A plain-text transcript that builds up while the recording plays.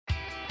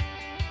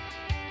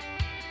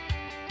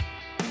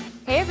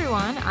Hey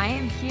everyone, I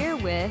am here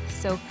with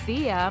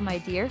Sophia, my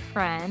dear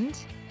friend.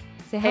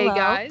 Say Hey hello.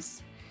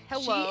 guys.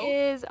 She Hello.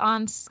 is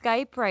on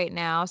Skype right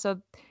now.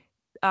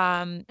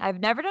 I've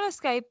never done a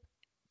Skype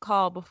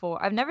call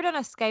before. I've never done a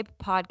Skype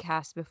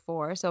podcast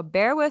before. So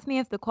bear with me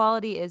if the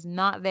quality is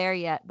not there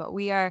yet, but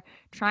we are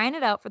trying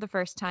it out for the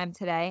first time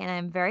today. And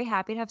I'm very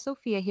happy to have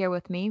Sophia here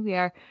with me. We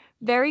are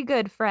very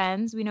good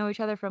friends. We know each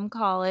other from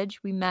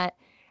college. We met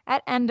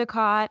at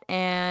Endicott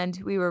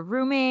and we were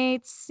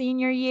roommates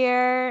senior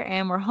year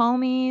and we're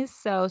homies.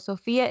 So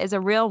Sophia is a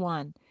real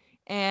one.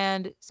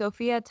 And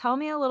Sophia, tell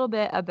me a little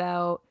bit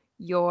about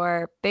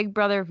your Big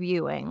Brother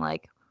viewing.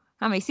 Like,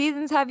 how many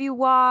seasons have you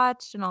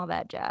watched and all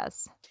that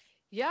jazz?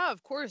 Yeah,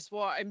 of course.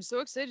 Well, I'm so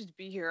excited to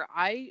be here.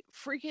 I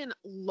freaking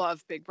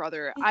love Big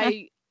Brother.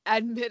 I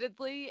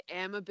admittedly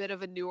am a bit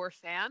of a newer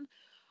fan.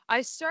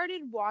 I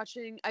started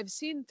watching, I've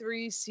seen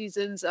 3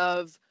 seasons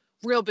of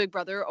Real Big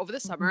Brother over the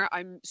Mhm. summer.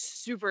 I'm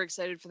super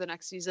excited for the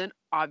next season.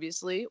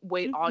 Obviously,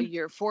 wait all Mhm.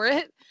 year for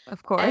it.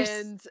 Of course.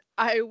 And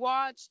I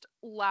watched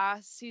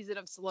last season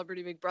of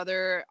Celebrity Big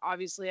Brother.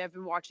 Obviously, I've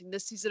been watching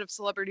this season of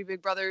Celebrity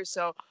Big Brother.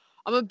 So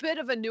I'm a bit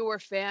of a newer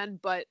fan,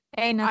 but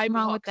Hey, nothing I'm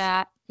wrong with hooked.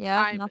 that. Yep,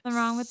 I'm nothing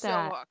wrong with so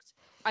that. hooked.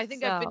 I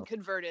think I've been So,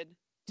 converted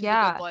to the good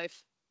yeah,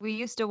 life. we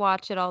used to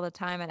watch it all the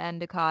time at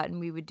Endicott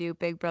and we would do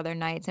Big Brother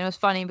nights. And it was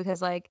funny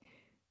because, like,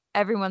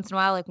 every once in a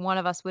while, like, one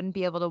of us wouldn't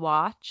be able to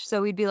watch. So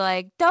we'd be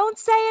like, don't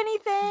say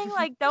anything,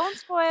 like, don't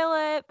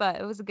spoil it. But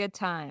it was a good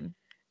time.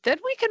 Then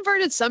we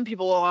converted some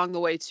people along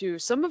the way too.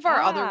 Some of our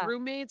other Yeah.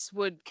 roommates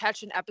would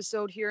catch an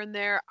episode here and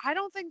there. I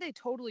don't think they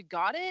totally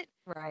got it,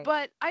 Right.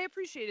 but I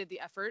appreciated the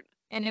effort.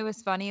 And it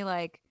was funny,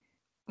 like,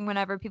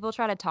 whenever people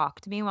try to talk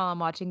to me while I'm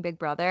watching Big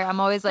Brother,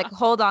 I'm always like,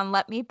 hold on,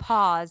 let me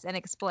pause and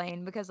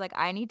explain because, like,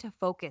 I need to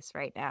focus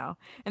right now.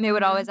 And they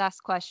would Hmm. always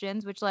ask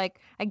questions, which, like,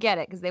 I get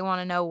it because they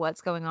want to know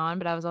what's going on.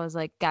 But I was always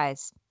like,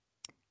 guys,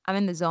 I'm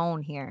in the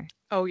zone here.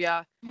 Oh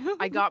yeah.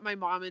 I got my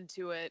mom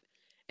into it,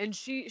 and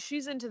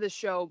she's into the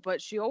show,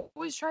 but she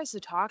always tries to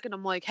talk and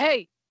I'm like,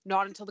 "Hey,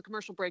 not until the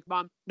commercial break,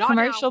 mom. Not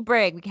now." Commercial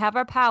break. We have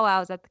our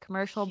powwows at the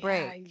commercial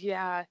Yeah, break.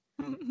 yeah.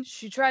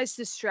 She tries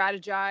to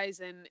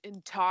strategize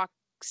and talk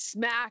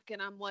smack,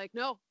 and I'm like,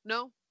 "No,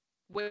 no.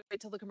 Wait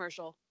till the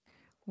commercial."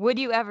 Would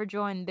you ever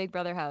join Big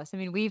Brother house? I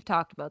mean, we've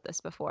talked about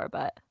this before,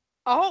 but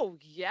Oh,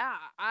 yeah.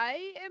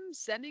 I am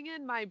sending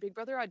in my Big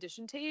Brother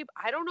audition tape.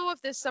 I don't know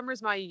if this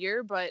summer's my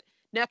year, but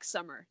next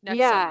summer, next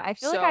yeah, summer. I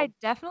feel like I So,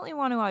 definitely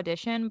want to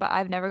audition, but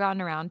I've never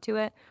gotten around to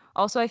it.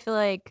 Also, I feel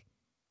like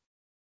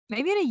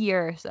maybe in a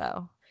year or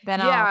so,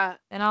 yeah,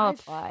 then I'll I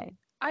apply.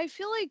 I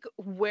feel like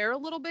we're a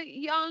little bit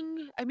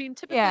young. I mean,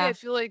 typically I Yeah,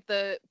 feel like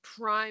the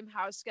prime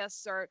house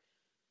guests are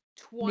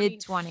mid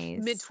 20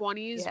 mid 20s.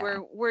 20s Yeah.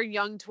 where we're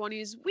young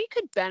 20s. We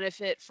could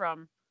benefit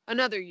from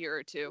another year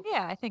or two.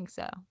 Yeah, I think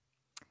so.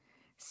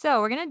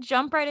 So, we're going to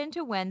jump right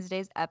into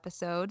Wednesday's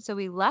episode. So,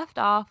 we left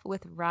off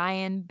with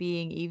Ryan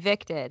being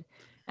evicted.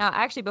 Now,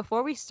 actually,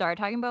 before we start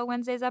talking about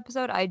Wednesday's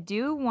episode, I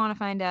do want to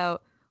find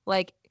out,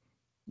 like,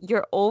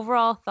 your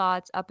overall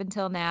thoughts up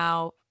until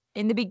now.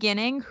 In the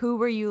beginning, who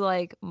were you,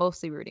 like,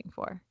 mostly rooting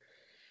for?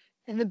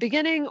 In the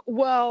beginning,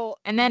 well,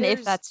 And then if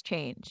there's that's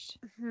changed.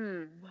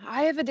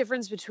 I have a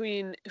difference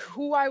between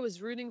who I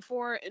was rooting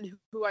for and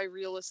who I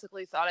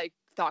realistically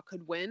thought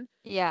could win.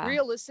 Yeah.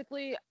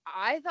 Realistically,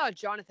 I thought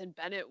Jonathan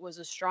Bennett was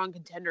a strong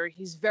contender.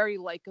 He's very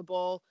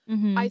likable.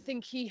 I Mhm.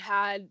 think he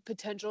had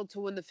potential to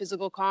win the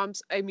physical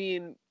comps. I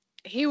mean,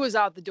 he was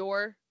out the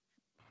door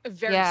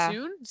very Yeah.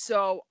 soon,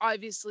 so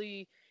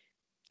obviously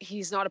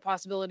he's not a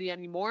possibility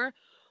anymore.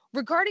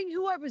 Regarding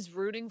who I was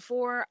rooting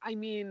for, I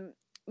mean,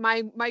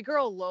 my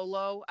girl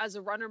Lolo, as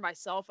a runner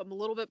myself, I'm a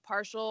little bit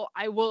partial.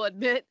 I will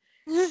admit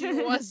she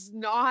was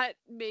not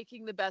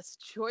making the best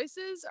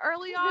choices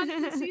early on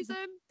in the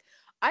season.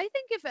 I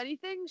think if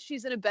anything,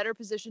 she's in a better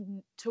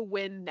position to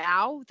win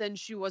now than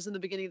she was in the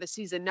beginning of the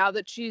season. Now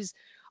that she's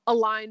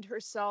aligned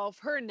herself,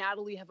 her and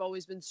Natalie have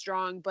always been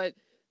strong, but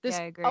Yeah, this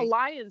I agree.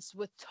 alliance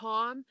with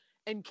Tom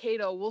and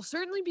Kato will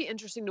certainly be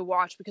interesting to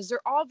watch because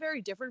they're all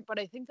very different, but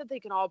I think that they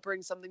can all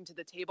bring something to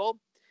the table.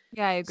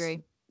 Yeah, I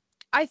agree.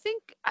 I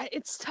think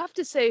it's tough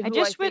to say who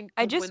I think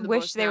I would just win the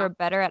wish most they were now.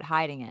 better at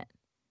hiding it.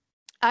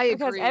 I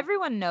Because agree.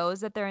 everyone knows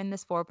that they're in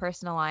this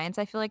four-person alliance,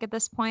 I feel like at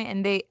this point,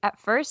 and they at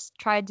first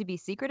tried to be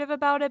secretive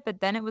about it,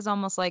 but then it was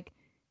almost like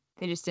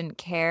they just didn't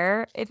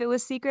care if it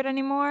was secret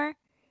anymore.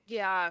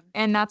 Yeah.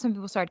 And that's when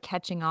people started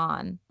catching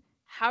on.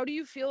 How do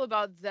you feel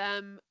about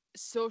them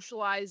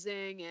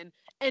socializing and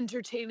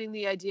entertaining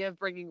the idea of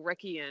bringing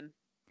Ricky in?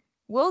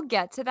 We'll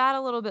get to that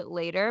a little bit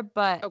later,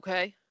 but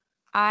Okay.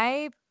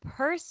 I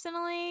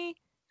personally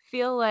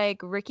feel like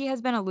Ricky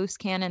has been a loose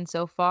cannon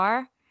so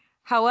far.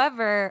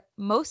 However,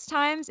 most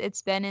times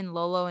it's been in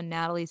Lolo and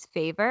Natalie's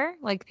favor.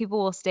 Like people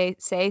will say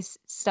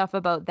stuff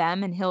about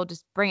them and he'll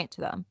just bring it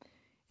to them.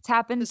 It's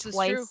happened This is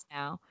true. twice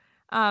now.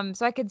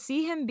 So I could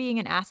see him being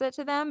an asset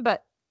to them,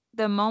 but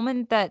the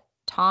moment that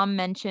Tom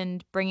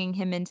mentioned bringing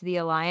him into the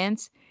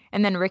alliance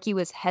and then Ricky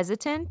was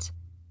hesitant,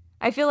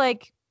 I feel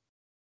like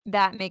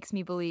that makes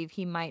me believe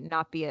he might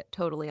not be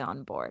totally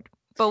on board.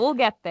 But we'll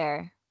get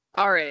there.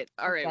 All right.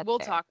 get We'll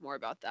there. talk more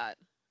about that.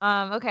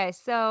 Okay,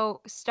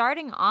 so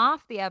starting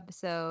off the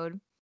episode,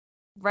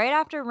 right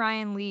after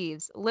Ryan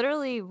leaves,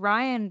 literally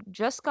Ryan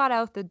just got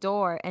out the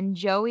door and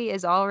Joey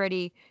is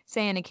already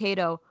saying to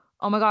Kato,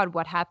 "Oh my God,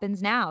 what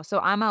happens now? So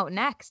I'm out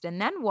next,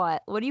 and then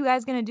what? What are you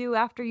guys gonna do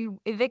after you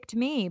evict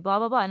me? Blah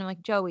blah blah." And I'm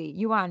like, Joey,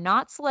 you are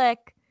not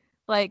slick.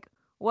 Like,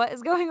 what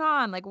is going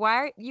on? Like, why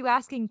are you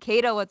asking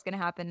Kato what's gonna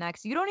happen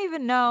next? You don't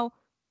even know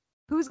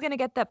who's gonna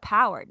get the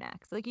power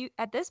next. Like, you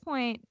at this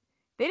point,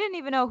 they didn't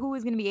even know who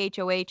was gonna be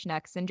HOH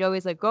next, and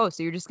Joey's like, "Oh,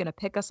 so you're just gonna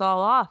pick us all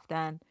off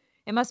then?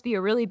 It must be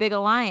a really big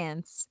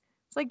alliance."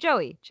 It's like,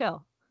 Joey,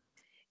 chill.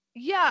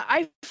 Yeah,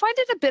 I find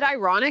it a bit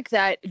ironic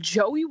that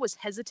Joey was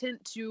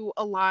hesitant to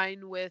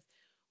align with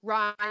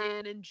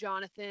Ryan and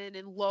Jonathan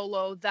and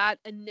Lolo, that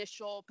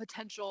initial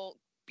potential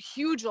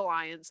huge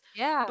alliance.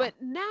 Yeah. But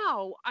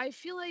now I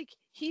feel like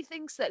he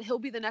thinks that he'll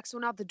be the next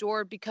one out the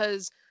door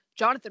because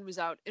Jonathan was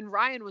out and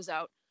Ryan was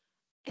out.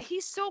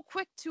 He's so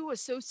quick to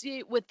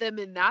associate with them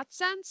in that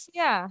sense.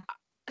 Yeah.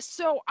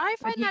 So I Like,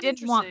 find he that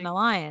didn't want an interesting.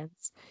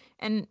 alliance.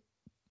 And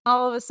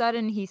all of a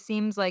sudden he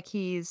seems like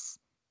he's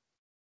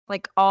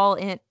like all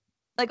in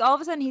like all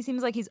of a sudden he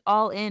seems like he's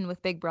all in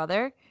with Big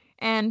Brother.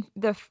 And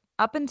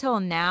up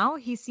until now,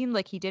 he seemed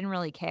like he didn't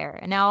really care.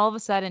 And now all of a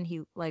sudden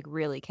he like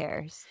really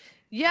cares.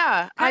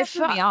 Yeah, Kind of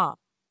threw me off.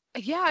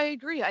 Yeah, I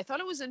agree. I thought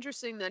it was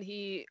interesting that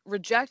he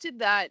rejected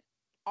that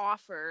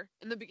offer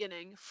in the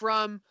beginning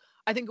from,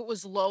 I think it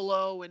was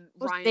Lolo and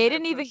Ryan They had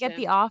didn't even approached get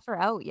the him. offer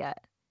out yet.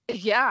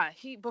 Yeah,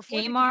 before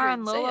they could Tamar even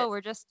and say Lolo it.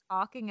 were just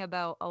talking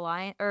about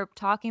alliance or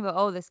talking about,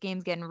 oh, this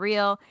game's getting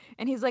real.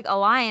 And he's like,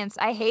 alliance,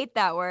 I hate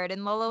that word.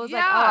 And Lolo was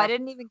like, oh, I Yeah.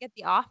 didn't even get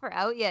the offer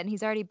out yet. And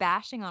he's already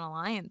bashing on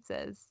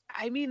alliances.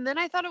 I mean, then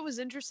I thought it was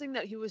interesting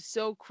that he was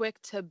so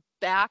quick to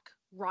back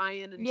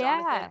Ryan and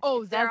Jonathan. Yeah.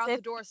 Oh, It's they're as out if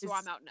the door, so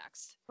I'm out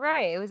next.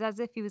 right. It was as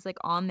if he was like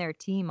on their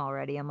team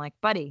already. I'm like,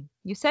 buddy,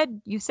 you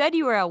said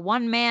you were a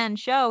one-man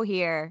show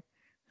here.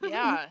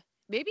 Yeah.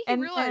 Maybe he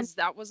And then, realized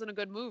that wasn't a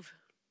good move.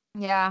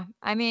 yeah,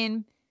 I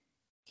mean,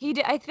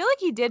 I feel like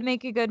he did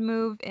make a good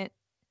move,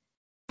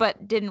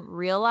 but didn't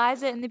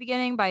realize it in the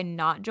beginning by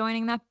not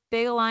joining that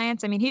big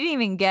alliance. I mean, he didn't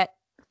even get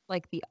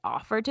like the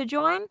offer to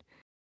join,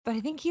 but I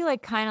think he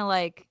like kind of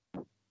like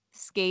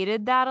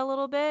skated that a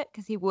little bit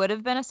because he would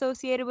have been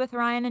associated with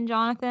Ryan and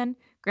Jonathan.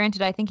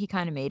 Granted, I think he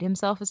kind of made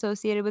himself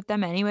associated with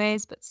them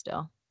anyways, but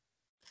still.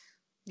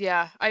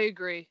 Yeah, I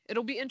agree.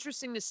 It'll be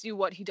interesting to see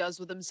what he does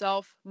with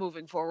himself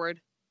moving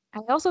forward. I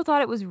also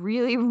thought it was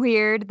really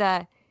weird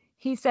that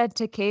he said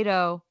to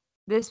Kato,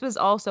 this was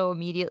also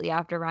immediately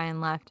after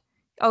Ryan left,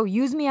 "Oh,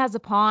 use me as a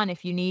pawn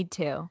if you need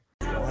to."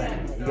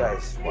 You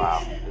guys,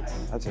 wow,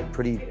 that's a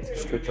pretty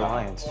strict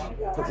alliance.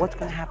 But what's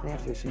going to happen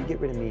after? So you get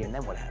rid of me, and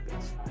then what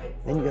happens?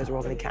 Then you guys are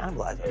all going to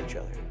cannibalize on each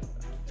other.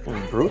 It's going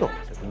to be brutal.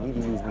 So you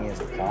need to use me as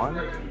a pawn.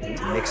 You need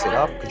to mix it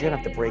up, because you're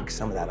going to have to break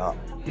some of that up.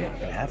 Yeah. You're going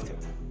to have to.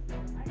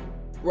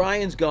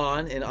 Ryan's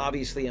gone, and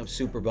obviously I'm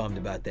super bummed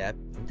about that.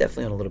 I'm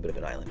definitely on a little bit of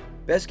an island.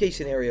 Best case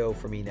scenario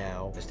for me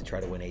now is to try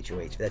to win HOH.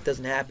 If that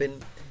doesn't happen,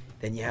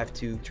 then you have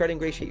to try to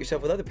ingratiate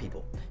yourself with other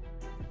people.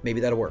 Maybe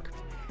that'll work.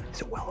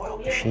 It's a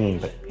well-oiled machine,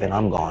 but then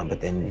I'm gone. But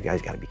then you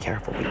guys got to be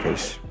careful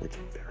because it's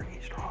very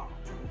strong.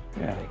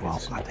 Yeah. Well,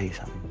 I'll tell you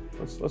something.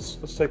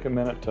 Let's take a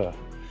minute to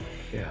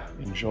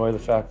enjoy the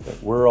fact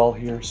that we're all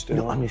here still.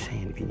 No, I'm just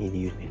saying, if you need to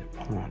use me as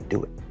a pawn,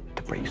 do it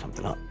to break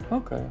something up.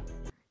 Okay.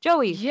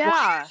 Joey, Yeah. why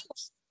are you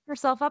opening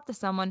yourself up to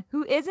someone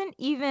who isn't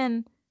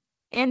even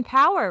in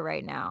power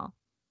right now?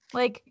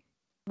 Like,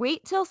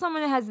 wait till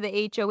someone has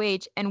the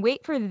HOH and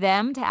wait for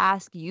them to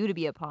ask you to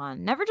be a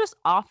pawn. Never just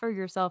offer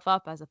yourself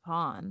up as a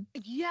pawn.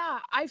 Yeah,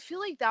 I feel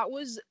like that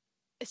was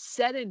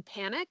said in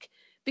panic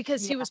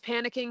because he Yeah. was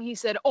panicking. He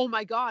said, "Oh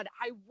my God,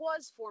 I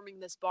was forming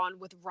this bond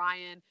with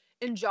Ryan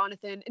and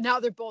Jonathan. And now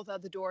they're both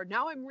out the door.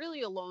 Now I'm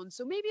really alone.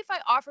 So maybe if I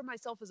offer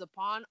myself as a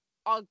pawn,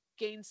 I'll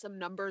gain some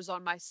numbers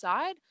on my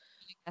side."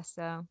 I guess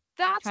so.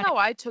 That's Trying to how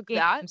I took gain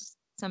that.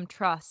 some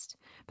trust.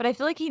 But I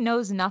feel like he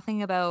knows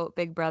nothing about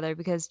Big Brother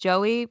because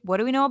Joey, what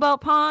do we know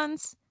about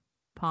pawns?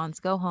 Pawns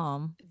go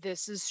home.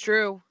 This is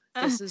true.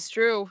 This is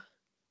true.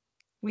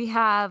 We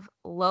have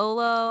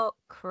Lolo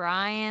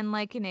crying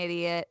like an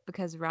idiot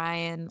because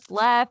Ryan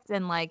left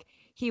and like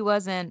he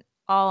wasn't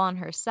all on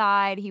her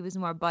side. He was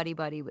more buddy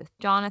with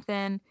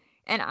Jonathan.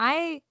 And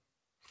I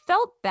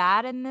felt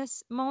bad in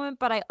this moment,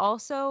 but I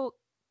also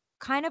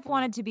kind of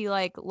wanted to be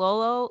like,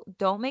 Lolo,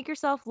 don't make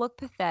yourself look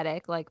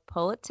pathetic. Like,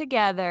 pull it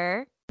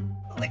together.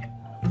 Like,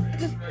 I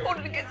just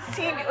voted against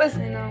Team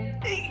USA. I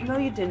know. No,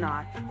 you did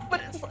not.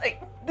 But it's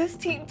like, this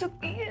team took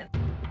me in.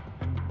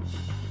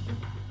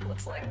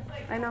 It's like,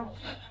 I know.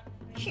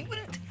 he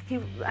wouldn't.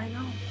 I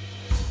know.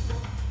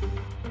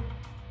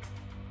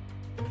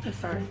 I'm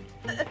sorry.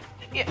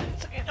 Yeah,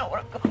 so you know where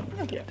I'm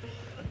going. Yeah.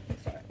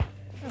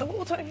 The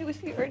whole time he was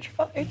here, it's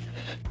fine.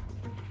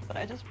 But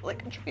I just feel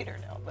like a traitor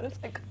now. But it's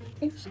like,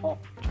 you saw.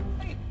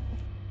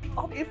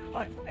 I'll be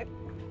fine.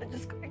 I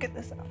just gotta get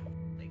this out.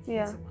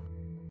 Yeah.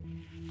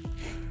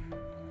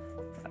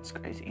 That's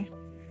crazy.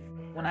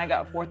 when I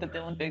got fourth at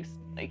the Olympics,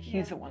 like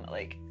he's the one that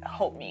like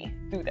helped me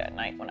through that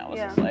night when I was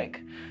Yeah. just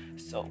like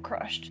so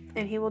crushed.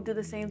 And he will do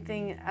the same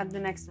thing at the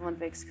next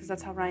Olympics because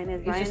that's how Ryan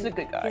is. He's Ryan, just a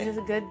good guy. He's just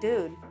a good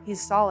dude.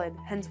 He's solid.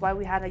 Hence why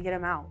we had to get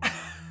him out.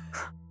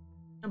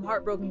 I'm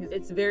heartbroken.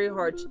 It's very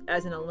hard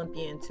as an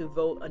Olympian to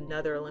vote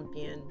another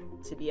Olympian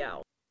to be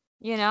out.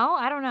 You know,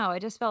 I don't know. I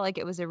just felt like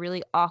it was a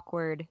really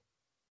awkward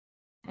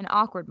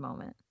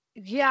moment.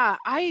 Yeah,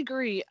 I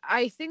agree.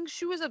 I think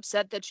she was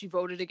upset that she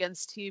voted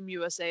against Team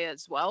USA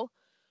as well,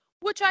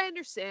 which I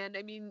understand.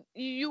 I mean,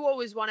 you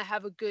always want to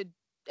have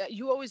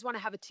you always want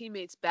to have a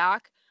teammate's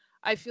back.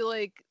 I feel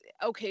like,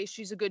 okay,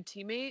 she's a good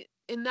teammate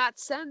in that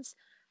sense.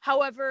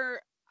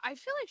 However, I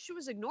feel like she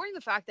was ignoring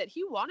the fact that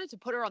he wanted to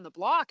put her on the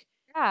block.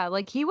 Yeah,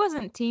 like he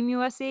wasn't Team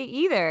USA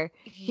either.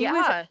 He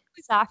was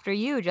after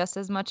you just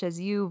as much as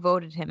you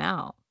voted him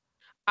out.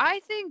 I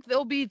think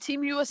they'll be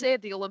Team USA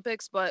at the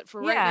Olympics, but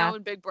for right Yeah. now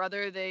in Big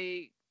Brother,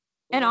 they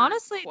And weren't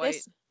honestly,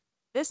 quite.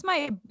 this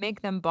might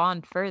make them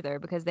bond further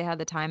because they had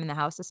the time in the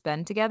house to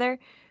spend together.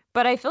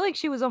 But I feel like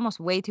she was almost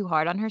way too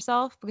hard on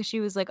herself because she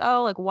was like,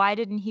 oh, like, why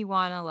didn't he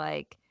want to,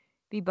 like,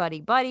 be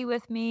buddy-buddy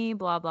with me,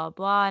 blah, blah,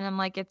 blah. And I'm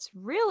like, it's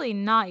really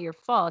not your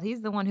fault.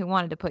 He's the one who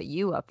wanted to put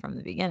you up from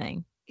the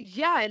beginning.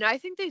 Yeah, and I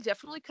think they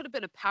definitely could have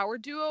been a power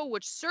duo,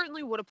 which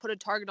certainly would have put a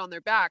target on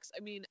their backs.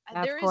 I mean,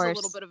 Of there is a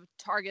little course. bit of a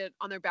target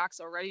on their backs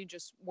already,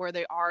 just where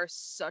they are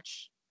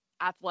such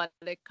athletic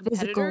Physical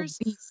competitors.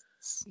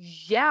 beasts.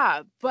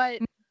 Yeah,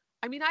 but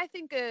I mean, I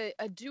think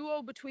a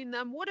duo between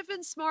them would have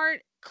been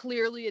smart.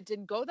 Clearly, it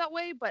didn't go that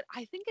way, but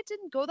I think it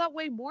didn't go that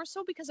way more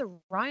so because of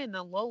Ryan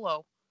than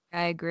Lolo.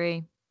 I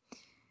agree.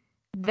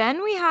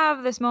 Then we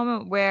have this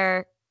moment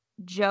where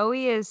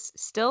Joey is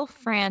still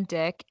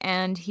frantic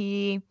and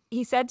he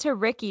said to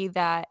Ricky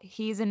that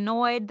he's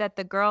annoyed that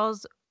the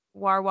girls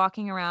are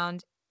walking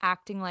around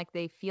acting like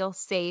they feel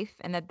safe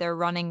and that they're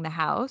running the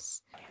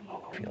house.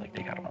 I feel like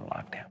they got them on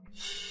lockdown.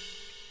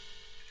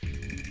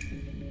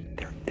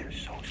 They're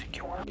so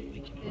secure.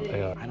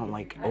 They are. I don't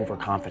like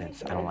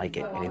overconfidence. I don't like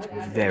it, and it's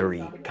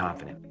very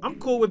confident. I'm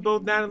cool with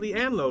both Natalie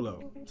and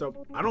Lolo,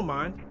 so I don't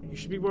mind. You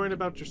should be worrying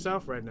about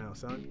yourself right now,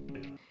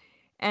 son.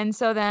 And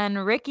so then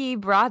Ricky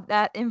brought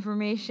that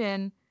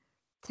information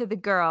to the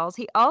girls.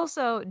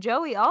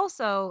 Joey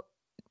also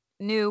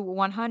knew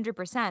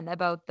 100%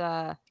 about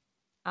the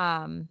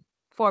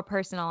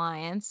 4-person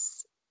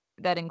alliance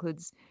that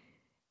includes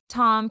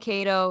Tom,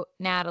 Kato,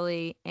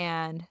 Natalie,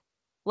 and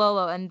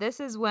Lolo. And this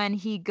is when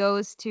he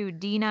goes to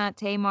Dina,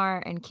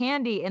 Tamar, and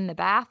Candy in the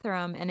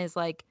bathroom and is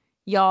like,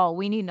 y'all,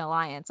 we need an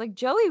alliance. Like,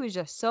 Joey was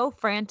just so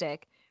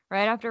frantic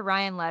right after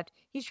Ryan left.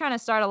 He's trying to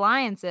start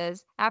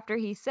alliances after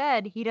he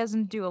said he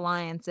doesn't do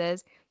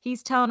alliances.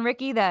 He's telling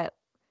Ricky that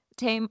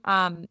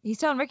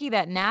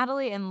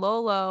Natalie and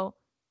Lolo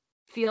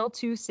feel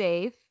too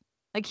safe.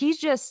 Like,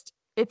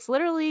 it's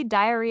literally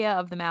diarrhea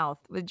of the mouth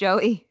with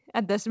Joey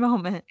at this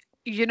moment.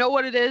 You know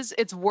what it is?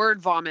 It's word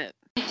vomit.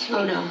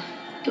 Oh no,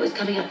 it was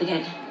coming up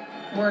again.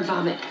 Word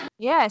vomit.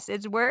 Yes,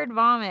 it's word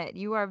vomit.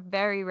 You are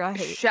very right.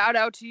 Shout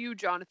out to you,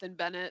 Jonathan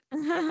Bennett.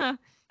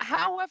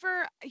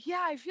 However,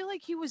 yeah, I feel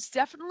like he was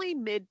definitely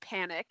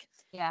mid-panic.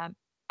 Yeah.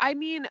 I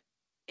mean,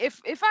 if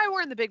I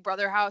were in the Big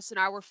Brother house and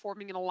I were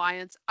forming an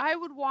alliance, I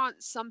would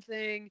want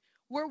something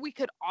where we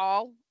could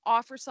all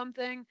offer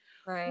something.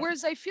 Right.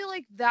 Whereas I feel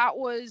like that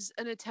was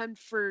an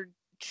attempt for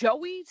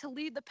Joey to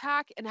lead the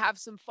pack and have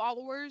some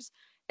followers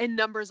and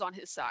numbers on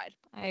his side.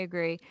 I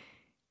agree.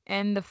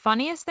 And the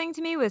funniest thing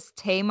to me was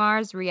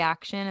Tamar's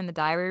reaction in the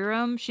diary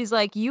room. She's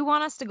like, you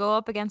want us to go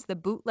up against the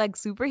bootleg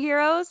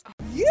superheroes?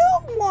 You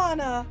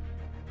wanna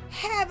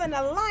have an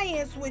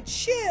alliance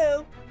with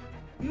you,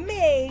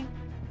 me,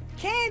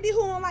 Candy,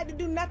 who don't like to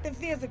do nothing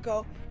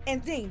physical,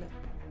 and Dina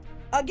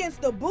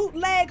against the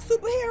bootleg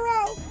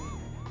superheroes?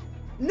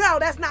 No,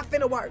 that's not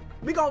finna work.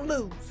 We gonna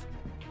lose.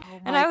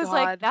 And I was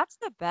like, that's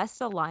the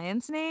best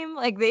alliance name.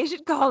 Like, they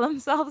should call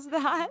themselves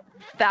that.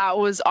 That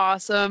was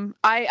awesome.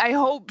 I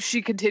hope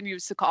she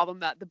continues to call them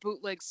that, the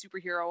Bootleg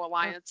Superhero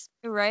Alliance.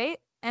 Right?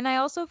 And I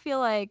also feel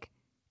like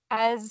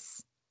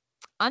as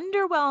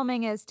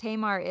underwhelming as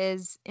Tamar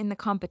is in the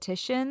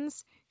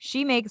competitions,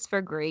 she makes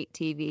for great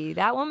TV.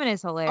 That woman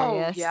is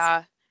hilarious. Oh,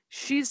 yeah.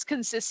 She's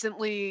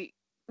consistently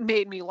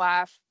made me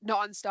laugh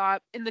nonstop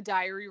in the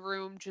diary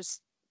room,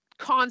 just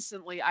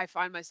constantly. I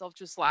find myself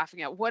just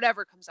laughing at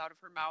whatever comes out of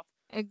her mouth.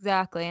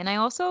 Exactly. And I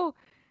also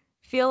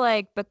feel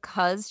like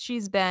because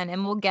she's been,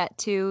 and we'll get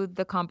to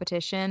the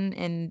competition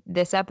in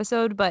this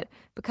episode, but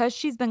because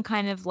she's been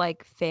kind of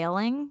like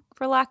failing,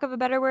 for lack of a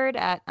better word,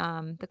 at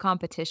the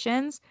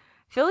competitions,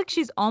 I feel like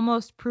she's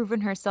almost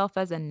proven herself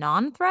as a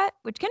non-threat,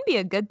 which can be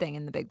a good thing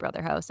in the Big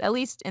Brother house, at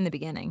least in the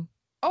beginning.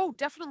 Oh,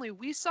 definitely.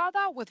 We saw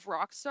that with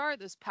Rockstar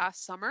this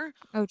past summer.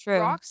 Oh, true.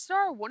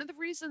 Rockstar, one of the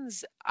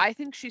reasons I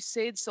think she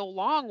stayed so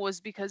long was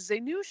because they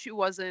knew she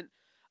wasn't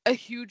a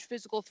huge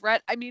physical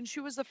threat. I mean, she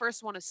was the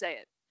first one to say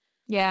it.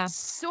 Yeah.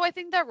 So I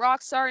think that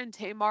Rockstar and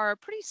Tamar are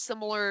pretty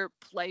similar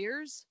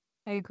players.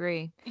 I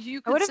agree. You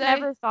I could would have say.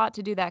 never thought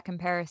to do that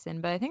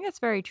comparison, but I think that's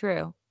very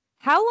true.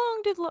 How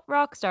long did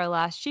Rockstar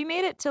last? She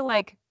made it to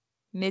like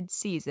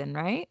mid-season,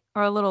 right?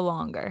 Or a little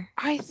longer?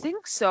 I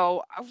think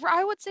so.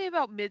 I would say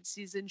about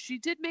mid-season. She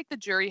did make the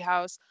Jury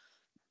House.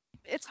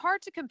 It's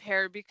hard to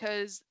compare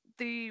because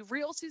the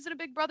real season of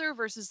Big Brother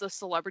versus the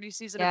celebrity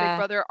season of Big Yeah.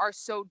 Brother are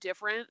so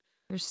different.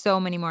 There's so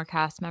many more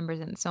cast members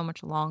and so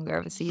much longer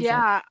of a season.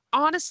 Yeah,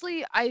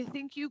 honestly, I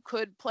think you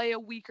could play a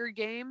weaker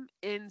game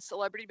in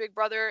Celebrity Big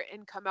Brother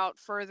and come out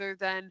further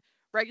than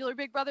regular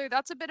Big Brother.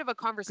 That's a bit of a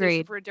conversation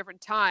Agreed. for a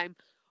different time.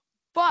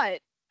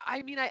 But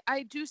I mean,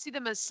 I do see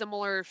them as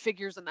similar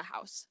figures in the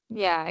house.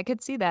 Yeah, I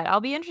could see that. I'll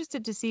be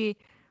interested to see,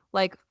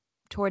 like,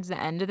 towards the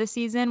end of the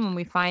season when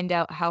we find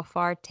out how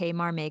far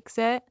Tamar makes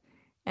it,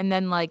 and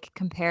then, like,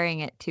 comparing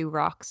it to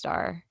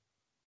Rockstar.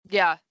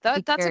 Yeah, Be that's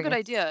a good curious.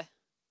 idea.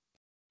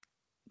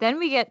 Then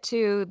we get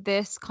to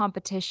this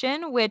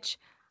competition, which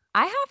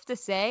I have to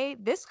say,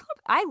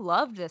 I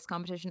loved this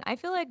competition. I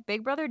feel like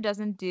Big Brother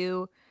doesn't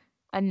do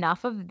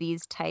enough of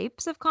these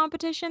types of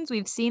competitions.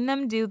 We've seen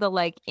them do the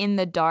like in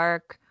the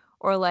dark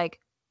or like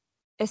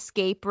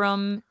escape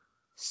room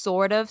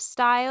sort of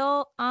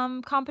style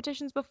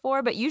competitions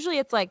before, but usually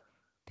it's like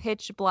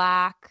pitch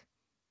black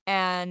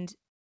and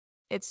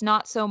it's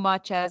not so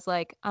much as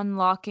like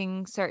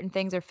unlocking certain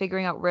things or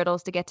figuring out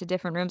riddles to get to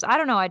different rooms. I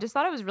don't know. I just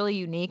thought it was really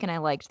unique and I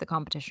liked the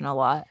competition a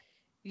lot.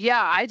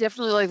 Yeah, I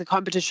definitely like the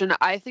competition.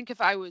 I think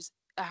if I was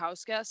a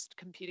house guest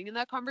competing in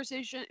that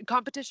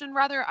competition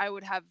rather, I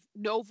would have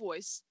no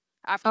voice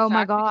after Oh the my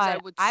fact because I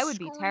God. would I would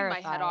be scream my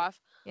head terrified.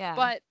 off. Yeah.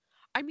 But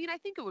I mean, I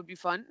think it would be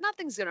fun.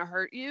 Nothing's gonna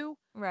hurt you.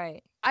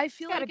 Right. I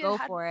feel Gotta like go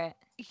it had, for it.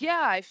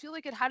 yeah, I feel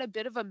like it had a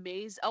bit of a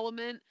maze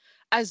element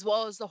as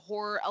well as the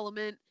horror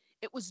element.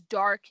 It was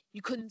dark,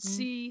 you couldn't Mhm.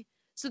 see,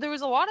 so there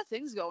was a lot of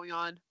things going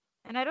on.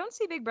 And I don't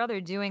see Big Brother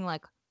doing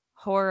like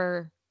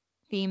horror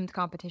themed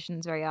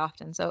competitions very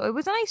often. So it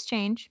was a nice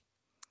change.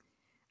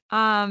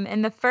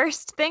 And the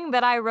first thing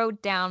that I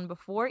wrote down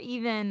before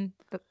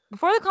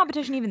the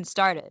competition even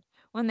started,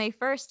 when they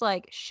first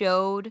like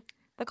showed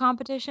the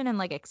competition and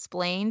like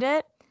explained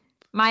it,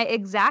 my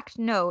exact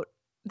note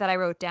that I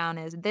wrote down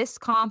is this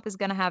comp is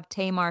gonna have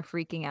Tamar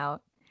freaking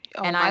out.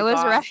 Oh And my I was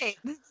gosh. right.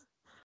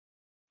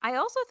 I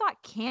also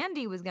thought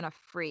Candy was gonna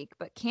freak,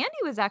 but Candy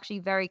was actually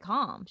very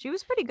calm. She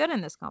was pretty good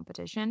in this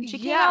competition. She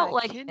came Yeah, out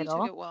like Candy took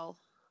middle. it well.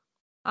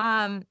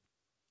 Um,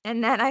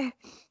 and then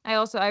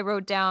I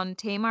wrote down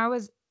Tamar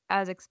was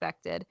as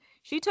expected.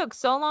 She took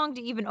so long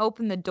to even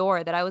open the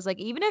door that I was like,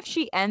 even if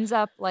she ends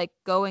up like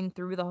going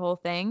through the whole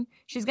thing,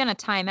 she's gonna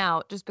time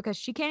out just because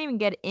she can't even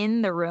get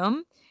in the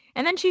room.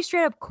 And then she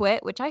straight up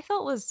quit, which I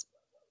felt was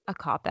a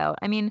cop out.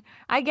 I mean,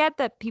 I get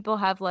that people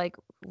have like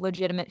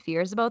legitimate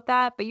fears about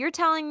that, but you're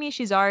telling me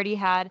she's already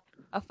had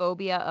a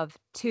phobia of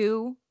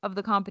 2 of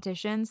the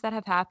competitions that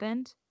have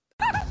happened?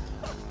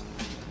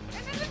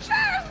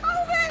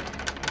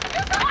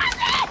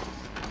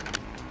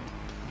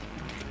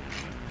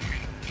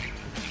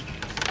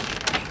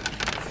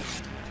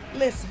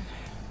 Listen,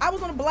 I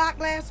was on the block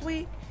last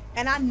week,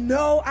 and I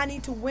know I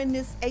need to win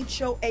this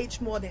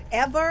HOH more than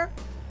ever.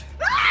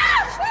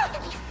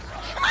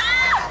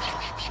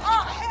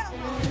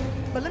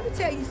 But let me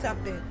tell you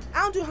something.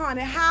 I don't do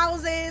haunted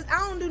houses. I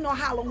don't do no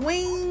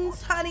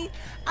Halloweens, honey.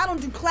 I don't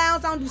do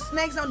clowns. I don't do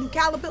snakes. I don't do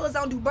caterpillars.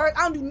 I don't do birds.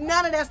 I don't do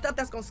none of that stuff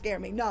that's gonna scare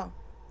me. No,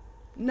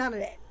 none of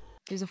that.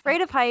 She's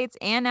afraid of heights,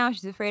 and now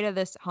she's afraid of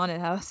this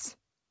haunted house.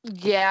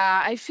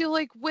 Yeah, I feel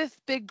like with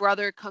Big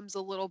Brother comes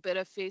a little bit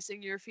of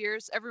facing your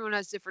fears. Everyone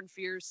has different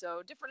fears,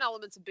 so different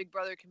elements of Big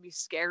Brother can be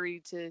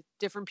scary to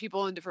different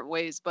people in different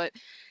ways. But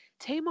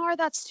Tamar,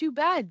 that's too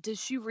bad. Does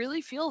she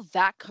really feel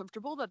that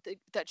comfortable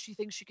that she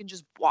thinks she can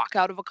just walk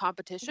out of a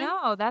competition?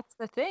 No, that's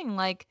the thing.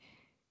 Like,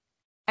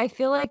 I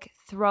feel like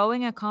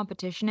throwing a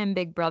competition in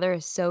Big Brother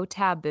is so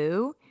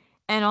taboo.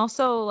 And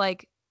also,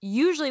 like,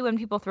 usually when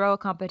people throw a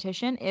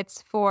competition,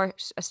 it's for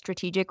a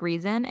strategic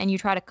reason and you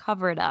try to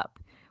cover it up.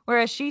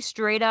 Whereas she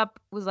straight up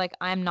was like,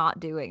 I'm not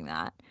doing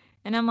that.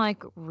 And I'm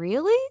like,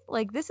 really?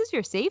 Like, this is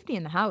your safety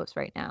in the house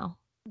right now.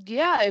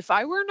 Yeah, if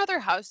I were another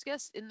house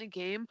guest in the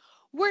game,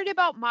 worried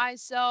about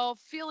myself,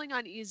 feeling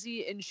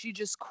uneasy, and she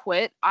just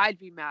quit, I'd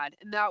be mad.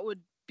 And that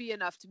would be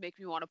enough to make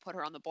me want to put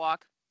her on the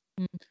block.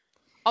 Mm.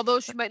 Although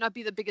she might not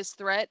be the biggest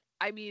threat,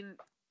 I mean,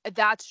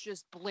 that's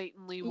just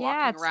blatantly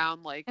walking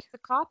around like... It's a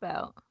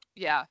cop-out.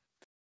 Yeah.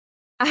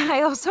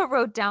 I also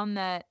wrote down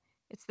that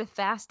it's the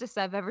fastest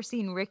I've ever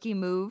seen Ricky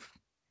move.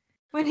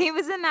 When he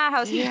was in that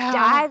house, he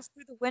dives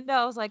through the window.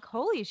 I was like,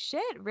 holy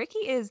shit,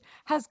 Ricky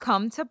has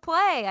come to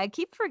play. I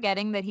keep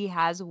forgetting that he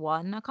has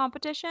won a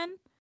competition.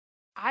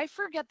 I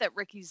forget that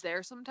Ricky's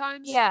there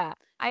sometimes. Yeah.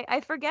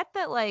 I forget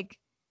that, like,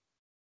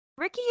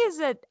 Ricky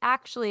is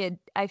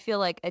I feel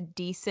like a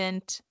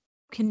decent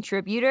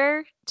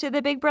contributor to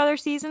the Big Brother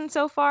season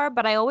so far,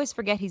 but I always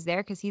forget he's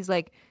there because he's,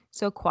 like,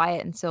 so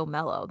quiet and so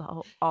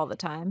mellow all the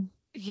time.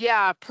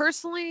 Yeah,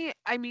 personally,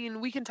 I mean,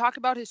 we can talk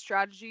about his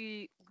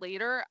strategy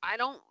later. I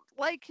don't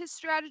like his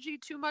strategy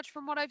too much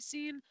from what I've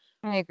seen.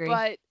 I agree.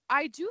 But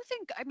I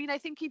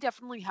think he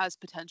definitely has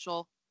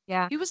potential.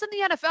 Yeah. He was in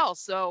the NFL,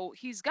 so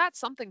he's got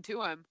something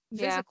to him,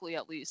 Yeah. physically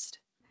at least.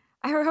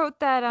 I wrote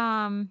that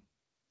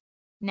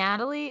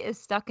Natalie is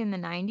stuck in the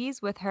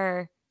 90s with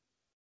her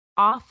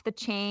off the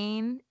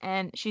chain,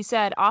 and she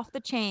said off the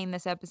chain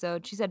this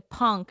episode. She said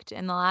punked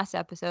in the last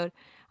episode.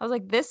 I was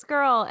like, this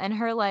girl and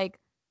her like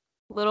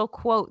little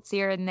quotes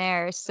here and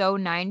there is so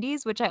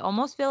 90s, which I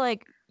almost feel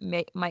like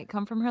might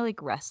come from her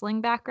like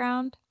wrestling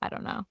background. I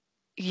don't know.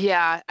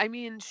 Yeah, I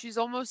mean, she's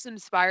almost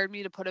inspired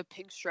me to put a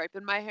pink stripe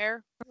in my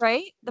hair.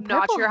 Right? The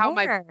Not purple sure how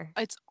hair.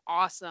 it's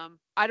awesome.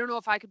 I don't know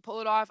if I could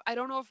pull it off. I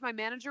don't know if my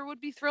manager would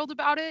be thrilled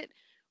about it,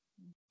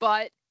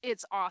 but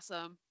it's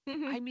awesome.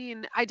 I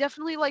mean, I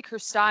definitely like her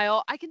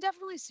style. I can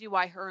definitely see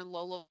why her and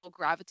Lolo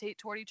gravitate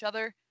toward each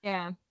other.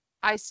 Yeah.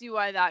 I see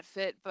why that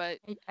fit, but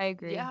I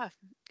agree. yeah,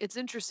 it's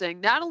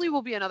interesting. Natalie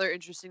will be another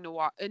interesting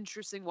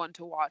one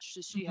to watch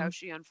to see how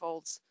she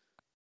unfolds.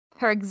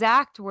 Her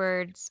exact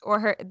words,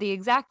 or the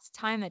exact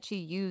time that she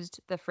used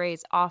the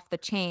phrase off the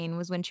chain,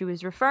 was when she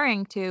was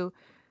referring to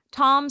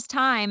Tom's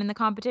time in the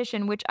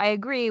competition, which I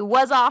agree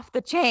was off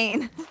the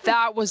chain.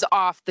 That was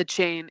off the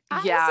chain.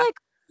 Yeah. I was like,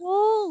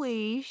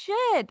 holy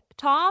shit,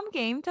 Tom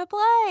came to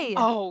play.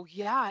 Oh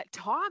yeah,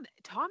 Tom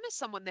is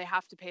someone they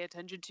have to pay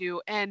attention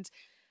to, and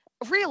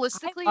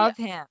realistically, I love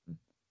him.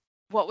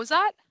 What was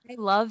that? I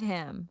love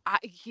him.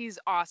 He's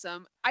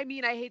awesome. I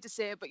mean, I hate to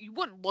say it, but you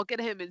wouldn't look at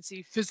him and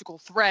see physical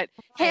threat.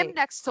 Right. Him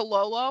next to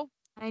Lolo,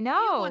 I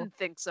know. you wouldn't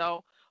think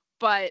so.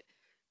 But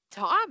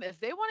Tom, if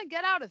they want to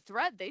get out a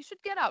threat, they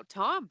should get out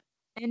Tom.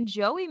 And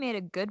Joey made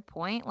a good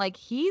point. Like,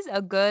 he's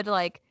a good,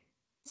 like,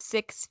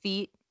 6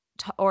 feet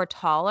or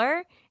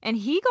taller, and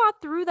he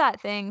got through that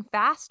thing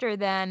faster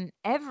than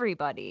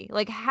everybody.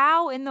 Like,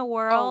 how in the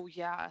world? Oh,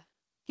 yeah.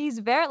 He's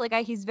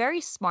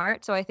very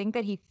smart, so I think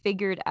that he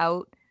figured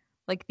out,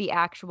 like, the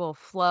actual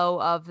flow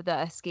of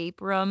the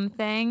escape room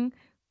thing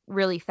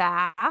really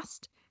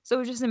fast. So it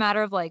was just a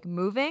matter of, like,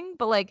 moving,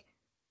 but, like,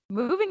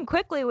 moving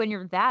quickly when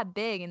you're that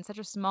big in such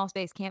a small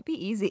space can't be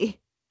easy.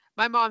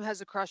 My mom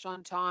has a crush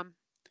on Tom.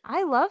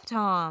 I love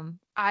Tom.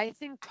 I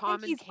think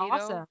Tom and Kato.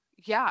 Awesome.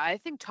 Yeah, I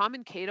think Tom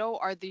and Kato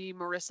are the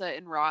Marissa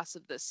and Ross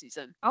of this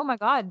season. Oh my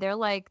God, they're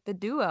like the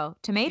duo.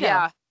 Tomato.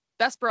 Yeah,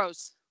 best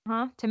bros.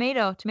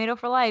 Tomato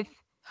for life.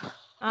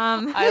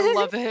 I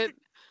love it.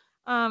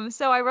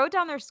 So I wrote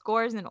down their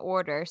scores in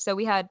order. So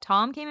we had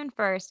Tom came in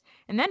first,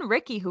 and then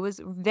Ricky, who was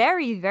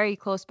very, very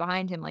close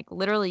behind him, like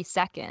literally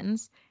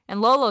seconds.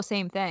 And Lolo,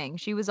 same thing.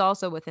 She was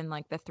also within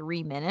like the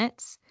 3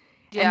 minutes.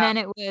 Yeah. And then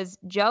it was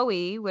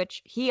Joey,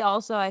 which he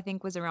also, I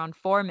think, was around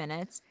 4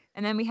 minutes.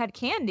 And then we had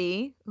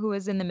Candy, who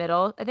was in the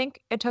middle. I think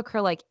it took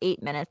her like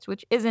 8 minutes,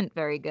 which isn't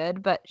very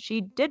good, but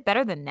she did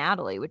better than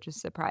Natalie, which is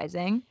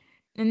surprising.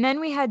 And then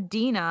we had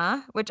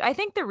Dina, which I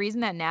think the reason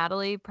that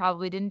Natalie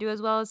probably didn't do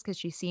as well is because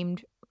she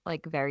seemed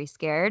like very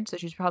scared. So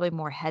she's probably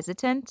more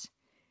hesitant.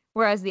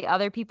 Whereas the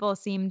other people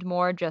seemed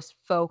more just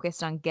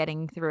focused on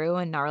getting through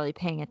and not really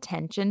paying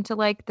attention to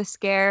like the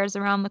scares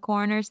around the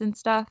corners and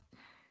stuff.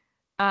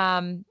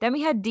 Then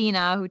we had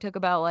Dina, who took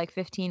about like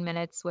 15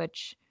 minutes,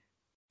 which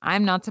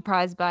I'm not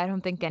surprised by. I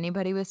don't think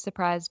anybody was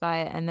surprised by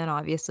it. And then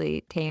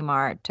obviously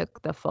Tamar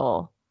took the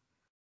full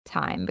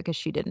time because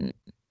she didn't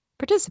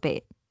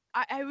participate.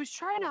 I always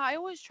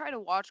try to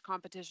watch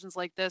competitions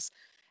like this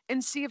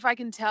and see if I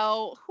can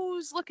tell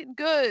who's looking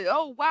good.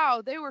 Oh,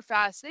 wow, they were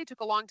fast. They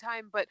took a long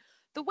time. But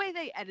the way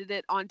they edit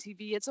it on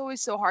TV, it's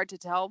always so hard to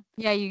tell.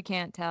 Yeah, you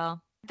can't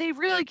tell. They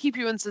really keep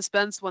you in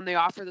suspense when they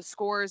offer the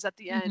scores at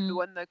the end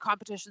when the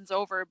competition's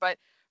over. But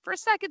for a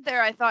second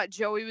there, I thought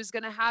Joey was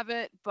going to have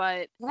it.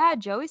 But yeah,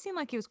 Joey seemed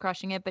like he was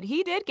crushing it. But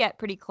he did get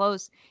pretty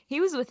close. He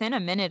was within a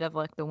minute of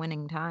like the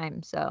winning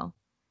time. So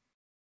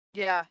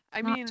yeah,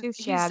 I mean, he's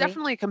shabby.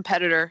 Definitely a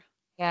competitor.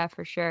 Yeah,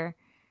 for sure.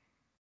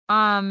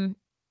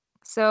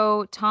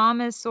 So Tom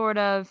is sort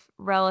of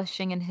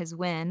relishing in his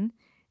win,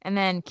 and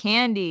then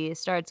Candy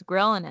starts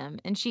grilling him,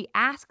 and she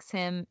asks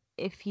him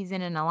if he's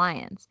in an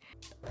alliance.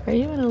 Are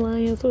you in an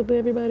alliance with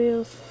everybody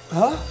else?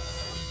 Huh?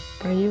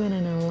 Are you in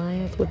an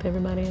alliance with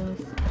everybody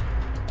else?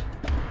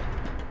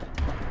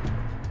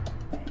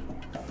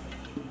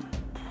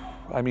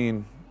 I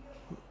mean,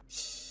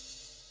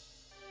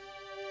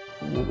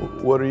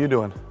 what are you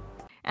doing?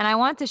 And I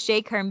want to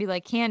shake her and be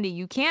like, Candy,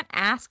 you can't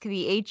ask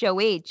the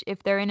HOH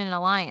if they're in an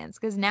alliance,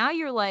 because now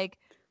you're like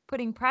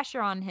putting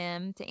pressure on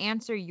him to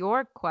answer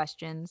your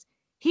questions.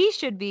 He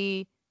should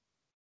be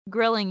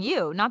grilling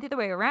you, not the other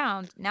way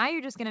around. Now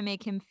you're just going to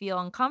make him feel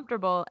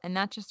uncomfortable, and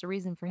that's just a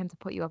reason for him to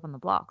put you up on the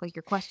block. Like,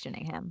 you're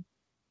questioning him.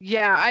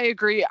 Yeah, I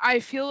agree. I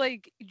feel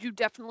like you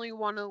definitely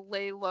want to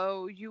lay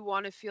low. You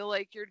want to feel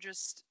like you're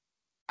just,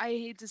 I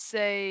hate to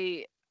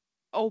say,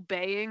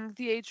 obeying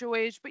the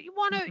HOH, but you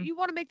want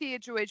to make the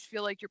HOH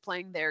feel like you're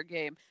playing their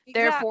game,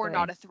 therefore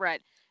not a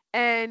threat.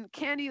 And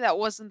Candy, that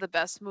wasn't the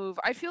best move.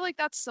 I feel like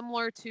that's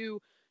similar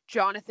to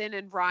Jonathan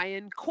and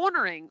Ryan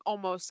cornering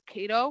almost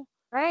Kato.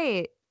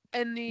 Right.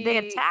 And they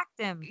attacked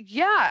him.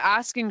 Yeah,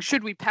 asking,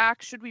 should we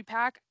pack? Should we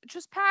pack?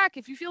 Just pack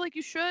if you feel like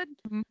you should.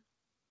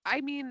 I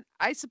mean,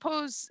 I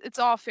suppose it's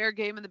all fair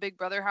game in the Big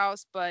Brother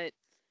house, but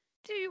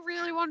do you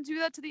really want to do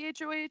that to the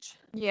HOH?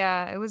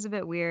 Yeah, it was a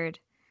bit weird.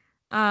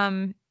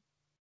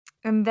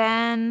 And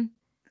then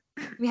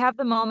we have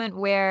the moment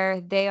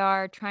where they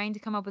are trying to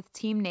come up with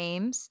team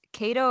names.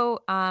 Kato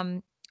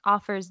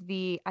offers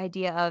the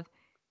idea of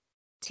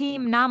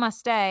Team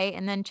Namaste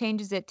and then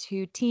changes it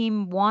to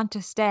Team Want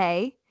to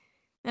Stay.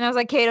 And I was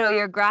like, Kato,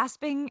 you're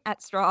grasping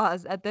at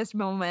straws at this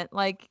moment.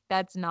 Like,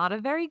 that's not a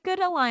very good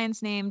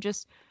alliance name.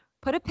 Just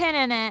put a pin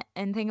in it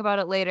and think about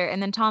it later.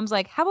 And then Tom's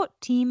like, how about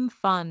Team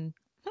Fun?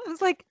 I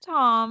was like,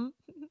 Tom.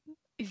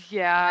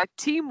 Yeah,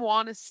 Team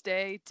Wanna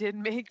Stay did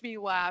make me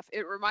laugh.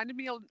 It reminded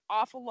me an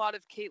awful lot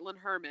of Caitlin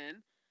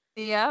Herman.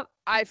 Yep.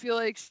 I feel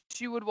like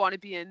she would want to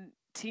be in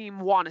Team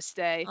Wanna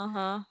Stay.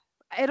 Uh-huh.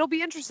 It'll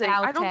be interesting.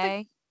 I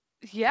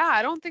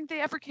don't think they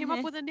ever came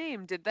up with a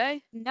name, did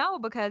they? No,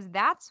 because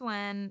that's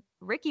when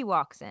Ricky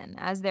walks in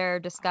as they're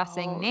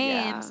discussing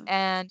names,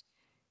 and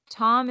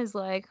Tom is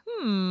like,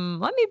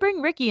 let me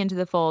bring Ricky into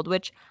the fold,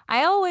 which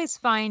I always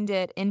find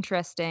it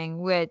interesting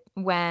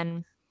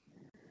when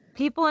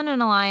people in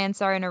an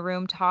alliance are in a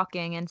room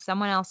talking and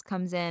someone else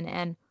comes in.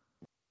 And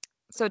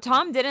so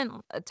Tom didn't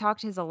talk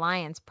to his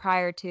alliance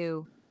prior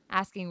to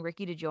asking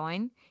Ricky to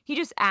join. He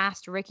just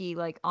asked Ricky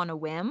like on a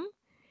whim,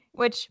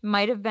 which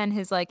might have been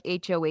his like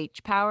HOH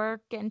power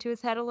getting to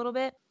his head a little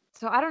bit.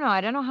 So I don't know.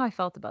 I don't know how I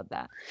felt about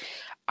that.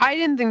 I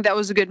didn't think that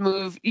was a good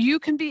move. You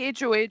can be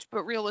HOH,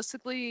 but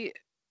realistically,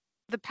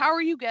 the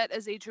power you get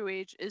as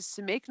HOH is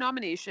to make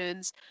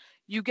nominations.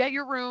 You get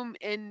your room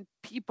and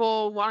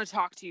people want to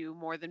talk to you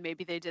more than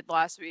maybe they did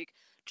last week.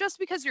 Just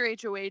because you're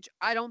HOH,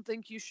 I don't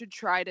think you should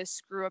try to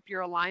screw up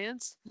your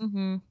alliance.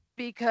 Mm-hmm.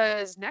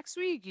 Because next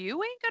week,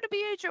 you ain't going to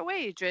be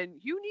HOH and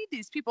you need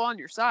these people on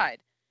your side.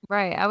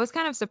 Right. I was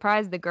kind of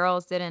surprised the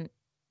girls didn't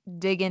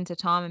dig into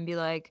Tom and be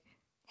like,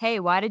 hey,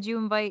 why did you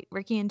invite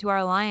Ricky into our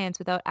alliance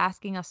without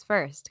asking us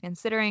first?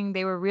 Considering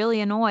they were really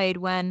annoyed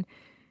when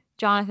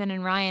Jonathan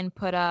and Ryan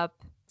put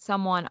up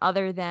someone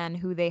other than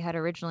who they had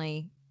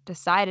originally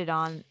decided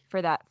on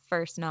for that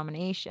first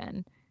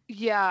nomination.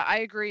 Yeah, I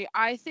agree.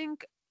 I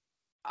think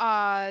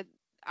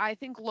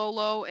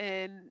Lolo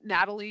and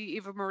Natalie,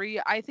 Eva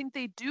Marie, I think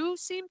they do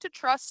seem to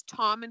trust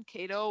Tom and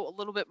Kato a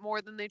little bit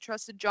more than they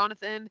trusted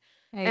Jonathan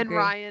and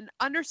Ryan.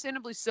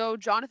 Understandably so.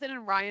 Jonathan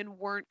and Ryan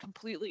weren't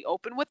completely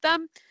open with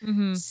them.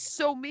 Mm-hmm.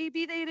 So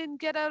maybe they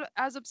didn't get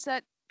as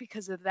upset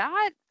because of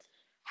that.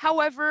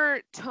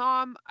 However,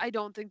 Tom, I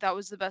don't think that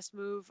was the best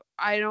move.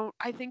 I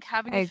think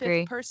having a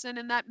fifth person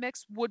in that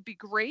mix would be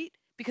great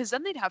because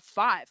then they'd have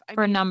 5.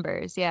 For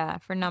numbers.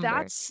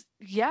 That's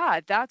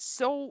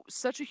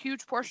such a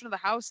huge portion of the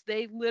house.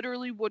 They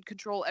literally would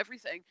control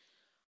everything.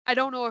 I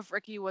don't know if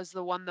Ricky was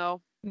the one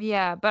though.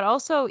 Yeah, but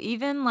also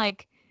even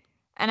like,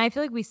 and I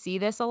feel like we see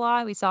this a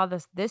lot. We saw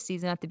this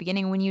season at the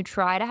beginning. When you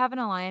try to have an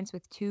alliance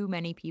with too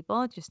many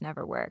people, it just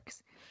never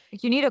works.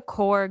 Like you need a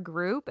core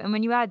group, and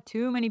when you add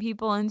too many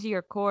people into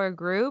your core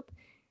group,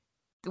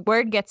 the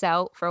word gets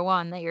out, for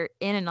one, that you're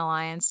in an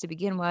alliance to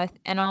begin with,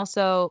 and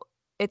also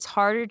it's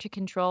harder to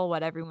control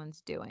what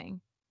everyone's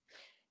doing.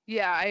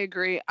 Yeah, I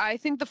agree. I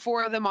think the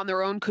 4 of them on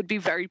their own could be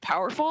very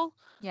powerful.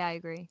 Yeah, I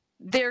agree.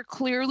 They're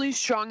clearly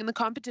strong in the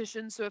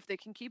competition, so if they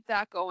can keep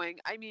that going,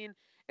 I mean,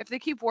 if they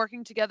keep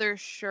working together,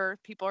 sure,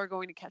 people are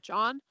going to catch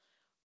on.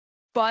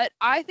 But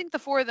I think the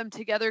 4 of them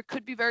together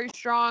could be very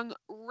strong.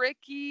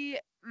 Ricky,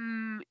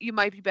 you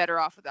might be better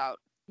off without.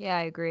 Yeah,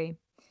 I agree.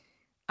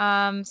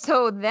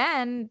 So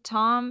then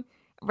Tom,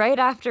 right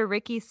after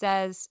Ricky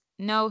says,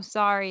 no,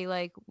 sorry,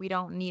 like, we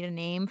don't need a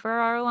name for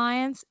our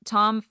alliance,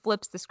 Tom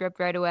flips the script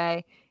right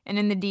away. And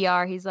in the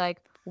DR, he's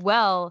like,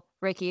 well,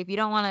 Ricky, if you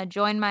don't want to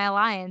join my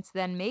alliance,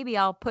 then maybe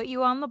I'll put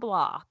you on the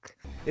block.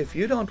 If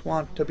you don't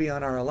want to be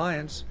on our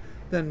alliance,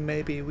 then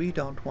maybe we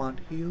don't want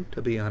you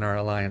to be on our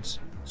alliance.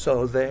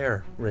 So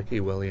there, Ricky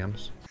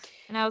Williams.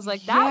 And I was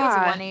like, that was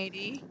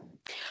 180.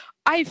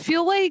 I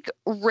feel like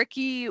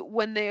Ricky,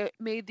 when they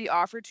made the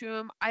offer to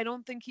him, I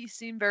don't think he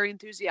seemed very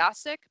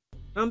enthusiastic.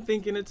 I'm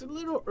thinking it's a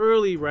little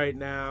early right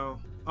now.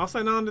 I'll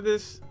sign on to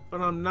this,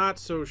 but I'm not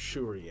so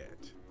sure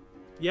yet.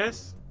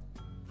 Yes,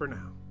 for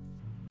now.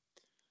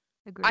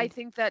 Agreed. I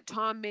think that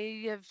Tom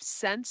may have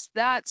sensed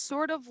that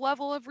sort of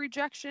level of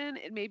rejection,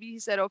 and maybe he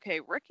said,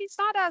 okay, Ricky's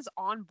not as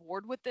on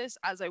board with this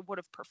as I would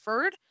have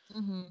preferred.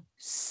 Mm-hmm.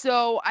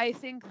 So I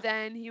think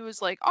then he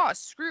was like, oh,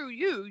 screw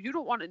you. You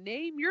don't want a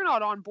name. You're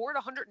not on board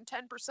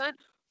 110%.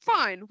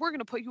 Fine, we're going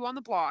to put you on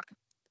the block.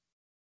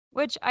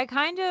 Which I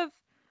think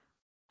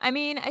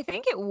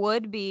it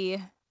would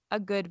be a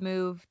good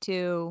move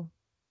to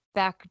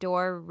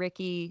backdoor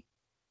Ricky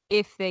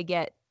if they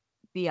get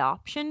the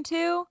option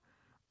to.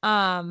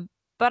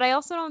 But I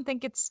also don't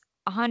think it's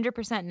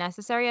 100%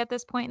 necessary at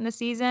this point in the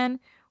season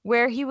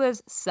where he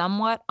was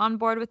somewhat on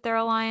board with their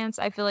alliance.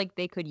 I feel like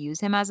they could use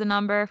him as a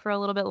number for a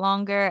little bit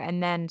longer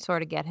and then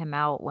sort of get him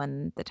out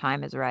when the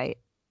time is right.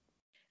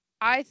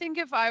 I think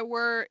if I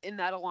were in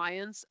that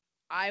alliance,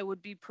 I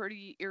would be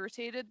pretty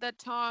irritated that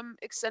Tom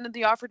extended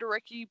the offer to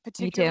Ricky,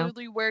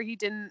 particularly where he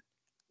didn't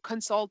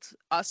consult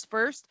us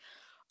first.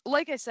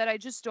 Like I said, I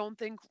just don't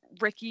think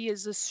Ricky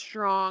is a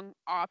strong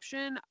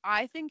option.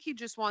 I think he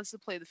just wants to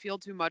play the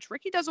field too much.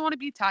 Ricky doesn't want to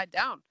be tied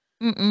down.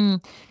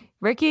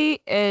 Ricky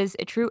is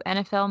a true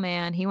NFL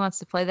man. He wants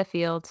to play the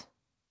field.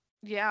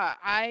 Yeah,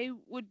 I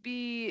would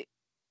be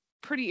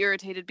pretty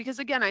irritated because,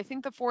 again, I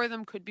think the four of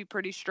them could be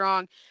pretty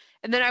strong.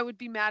 And then I would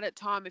be mad at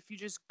Tom if you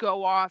just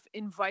go off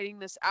inviting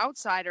this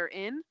outsider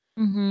in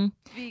Mm-hmm.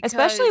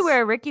 Especially because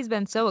where Ricky's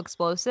been so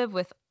explosive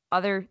with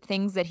other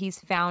things that he's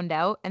found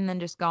out and then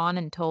just gone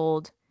and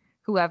told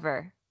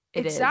whoever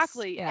it is.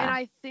 exactly. And Yeah.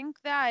 I think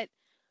that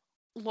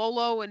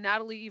Lolo and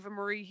Natalie Eva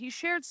Marie, he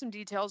shared some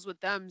details with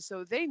them,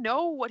 so they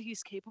know what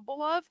he's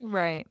capable of.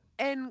 Right.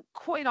 And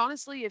quite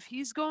honestly, if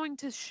he's going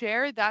to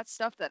share that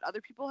stuff that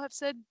other people have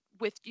said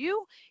with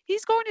you,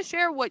 he's going to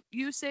share what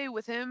you say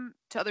with him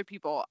to other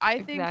people. I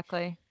think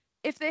Exactly.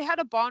 if they had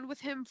a bond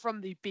with him from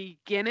the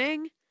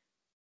beginning,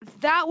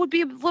 that would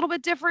be a little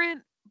bit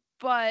different,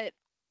 but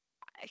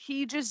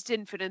he just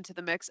didn't fit into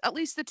the mix. At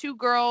least the two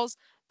girls,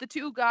 the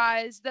two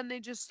guys, then they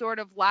just sort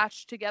of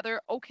latched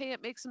together. Okay,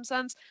 it makes some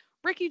sense.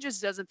 Ricky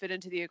just doesn't fit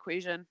into the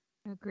equation.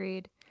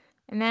 Agreed.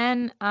 And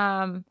then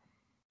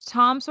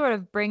Tom sort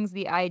of brings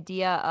the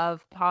idea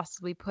of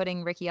possibly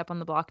putting Ricky up on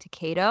the block to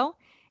Kato.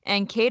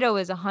 And Kato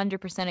is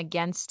 100%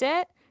 against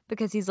it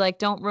because he's like,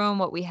 don't ruin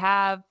what we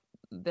have.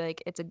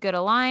 Like, it's a good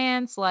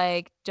alliance.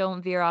 Like,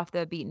 don't veer off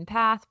the beaten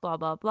path, blah,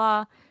 blah,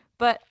 blah.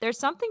 But there's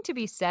something to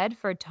be said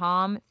for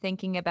Tom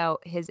thinking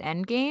about his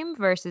end game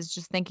versus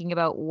just thinking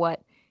about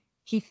what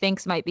he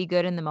thinks might be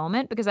good in the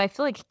moment. Because I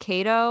feel like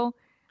Kato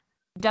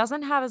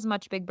doesn't have as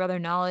much Big Brother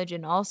knowledge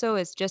and also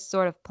is just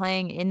sort of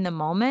playing in the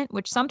moment,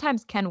 which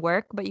sometimes can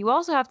work, but you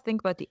also have to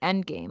think about the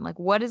end game. Like,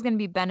 what is going to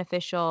be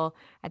beneficial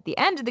at the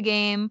end of the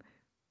game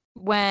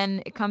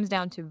when it comes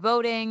down to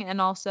voting, and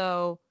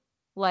also,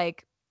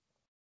 like,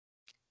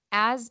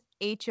 as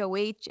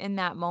HOH in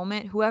that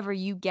moment, whoever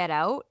you get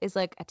out is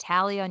like a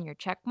tally on your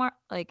check mark.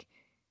 Like,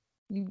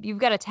 you've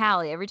got a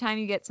tally. Every time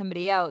you get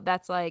somebody out,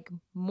 that's like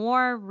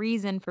more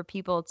reason for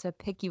people to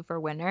pick you for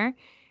winner.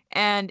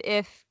 And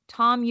if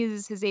Tom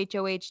uses his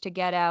HOH to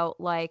get out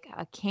like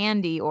a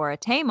Candy or a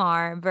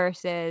Tamar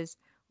versus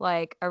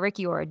like a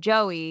Ricky or a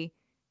Joey,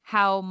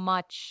 how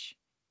much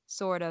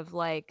sort of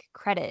like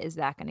credit is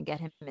that going to get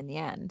him in the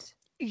end?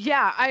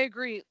 Yeah, I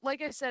agree.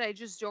 Like I said, I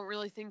just don't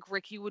really think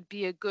Ricky would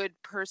be a good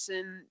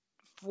person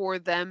for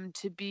them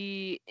to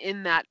be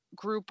in that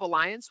group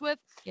alliance with.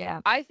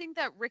 Yeah. I think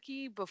that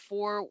Ricky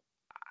before,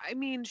 I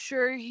mean,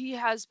 sure, he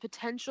has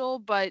potential,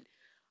 but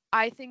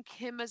I think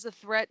him as a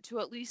threat to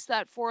at least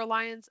that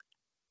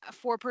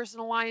four-person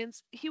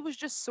alliance, he was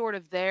just sort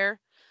of there.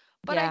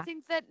 But I Yeah.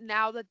 think that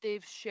now that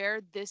they've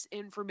shared this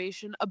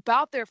information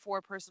about their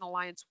four-person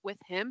alliance with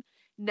him,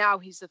 now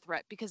he's a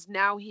threat because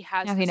now he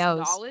has Now he this knows.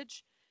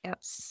 knowledge. Yep.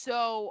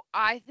 So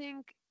I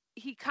think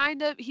he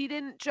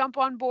didn't jump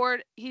on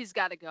board. He's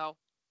got to go.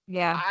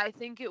 Yeah. I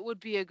think it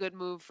would be a good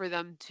move for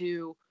them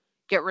to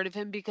get rid of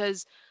him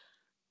because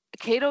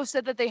Kato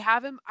said that they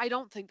have him. I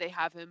don't think they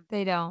have him.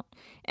 They don't.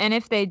 And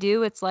if they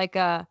do, it's like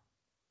a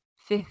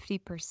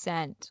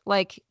 50%.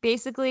 Like,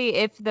 basically,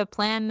 if the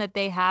plan that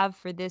they have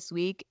for this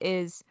week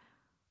is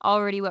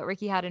already what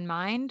Ricky had in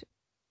mind,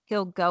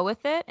 he'll go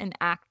with it and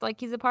act like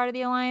he's a part of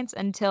the alliance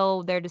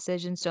until their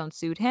decisions don't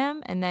suit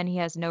him, and then he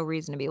has no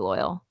reason to be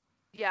loyal.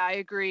 Yeah, I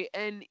agree.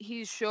 And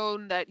he's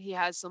shown that he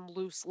has some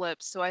loose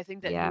lips, so I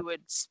think that Yeah. he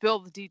would spill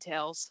the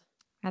details.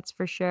 That's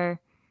for sure.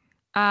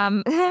 We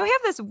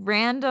have this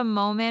random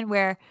moment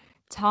where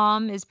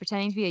Tom is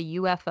pretending to be a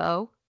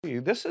UFO.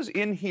 This is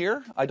in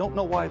here. I don't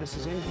know why this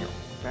is in here,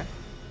 okay?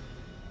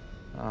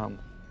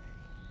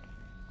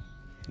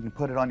 You can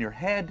put it on your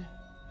head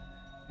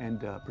and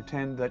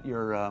pretend that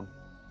you're a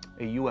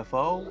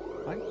UFO,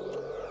 right?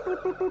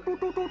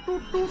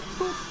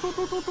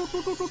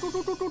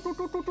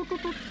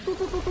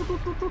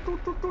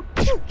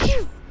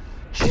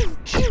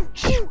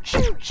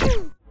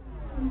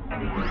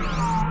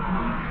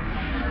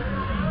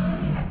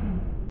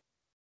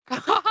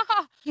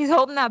 He's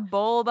holding that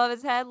bowl above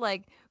his head,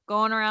 like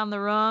going around the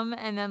room.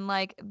 And then,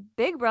 like,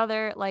 Big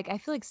Brother, like, I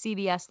feel like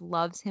CBS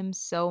loves him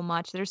so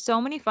much. There's so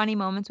many funny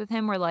moments with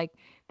him where, like,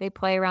 they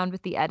play around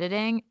with the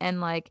editing.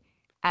 And, like,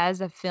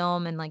 as a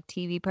film and, like,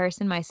 TV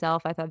person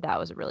myself, I thought that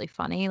was really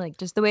funny. Like,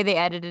 just the way they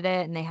edited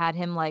it, and they had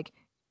him, like,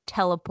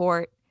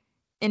 teleport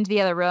into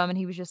the other room and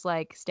he was just,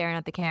 like, staring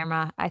at the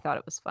camera. I thought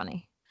it was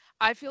funny.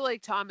 I feel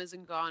like Tom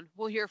isn't gone.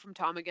 We'll hear from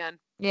Tom again.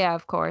 Yeah,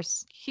 of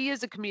course. He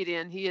is a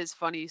comedian. He is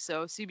funny,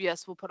 so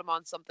CBS will put him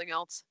on something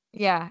else.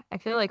 Yeah, I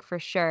feel like for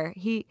sure.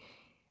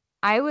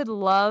 I would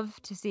love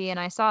to see, and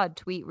I saw a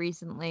tweet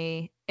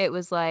recently. It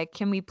was like,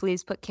 can we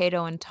please put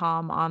Kato and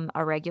Tom on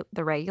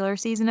the regular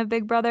season of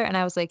Big Brother? And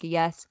I was like,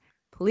 yes,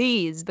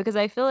 please, because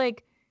I feel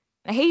like,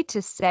 I hate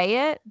to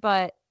say it,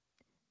 but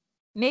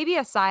maybe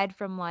aside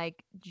from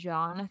like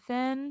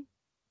Jonathan,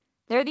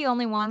 they're the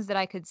only ones that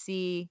I could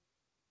see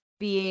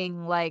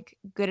being like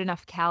good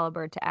enough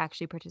caliber to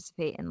actually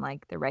participate in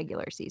like the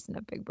regular season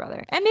of Big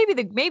Brother. And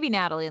maybe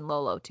Natalie and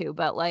Lolo too,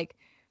 but like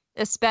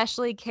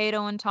especially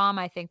Kato and Tom,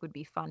 I think would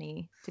be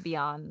funny to be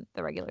on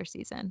the regular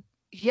season.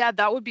 Yeah,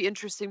 that would be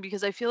interesting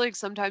because I feel like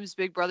sometimes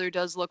Big Brother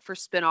does look for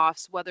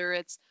spin-offs, whether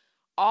it's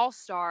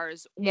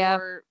all-stars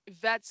or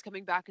vets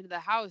coming back into the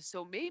house.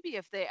 So maybe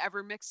if they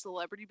ever mix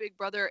Celebrity Big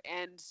Brother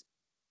and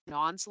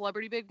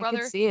non-celebrity Big I Brother.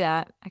 could see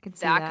that. I could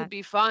see that. That could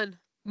be fun.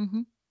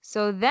 Mm-hmm.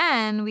 So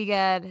then we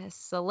get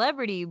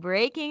celebrity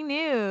breaking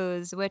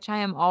news, which I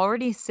am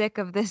already sick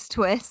of this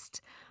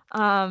twist.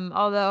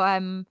 Although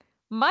I'm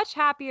much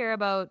happier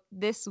about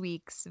this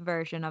week's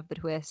version of the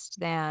twist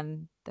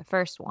than the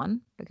first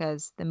one,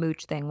 because the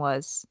mooch thing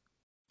was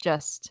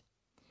just,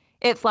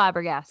 it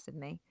flabbergasted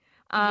me.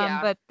 Yeah.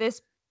 But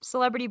this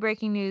celebrity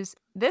breaking news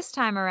this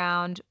time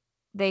around,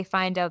 they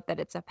find out that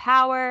it's a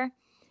power,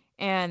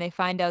 and they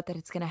find out that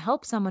it's going to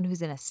help someone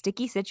who's in a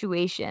sticky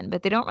situation,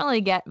 but they don't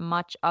really get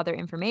much other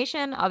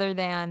information other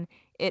than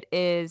it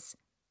is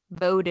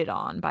voted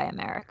on by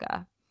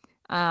America.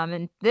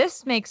 And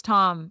this makes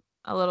Tom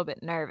a little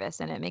bit nervous,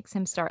 and it makes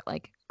him start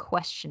like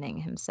questioning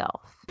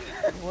himself.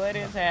 What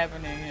is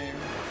happening here?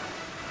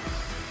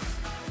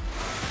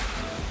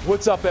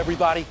 What's up,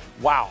 everybody?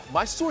 Wow,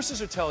 my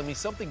sources are telling me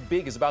something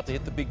big is about to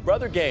hit the Big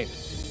Brother game.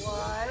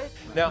 What?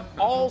 Now,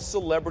 all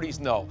celebrities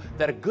know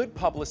that a good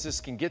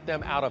publicist can get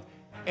them out of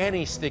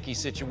any sticky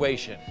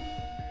situation.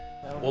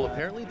 Well,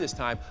 apparently this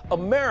time,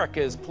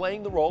 America is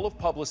playing the role of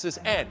publicist,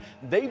 and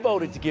they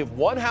voted to give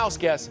one house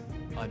guest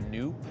a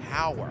new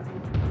power.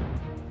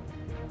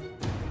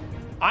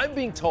 I'm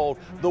being told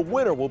the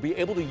winner will be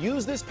able to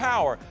use this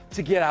power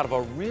to get out of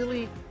a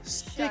really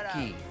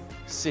sticky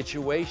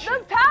situation.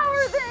 The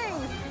power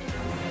thing!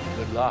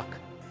 Good luck.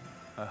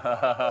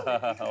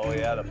 Oh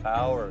yeah, the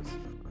powers.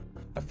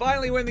 I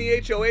finally win the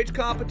HOH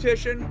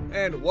competition,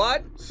 and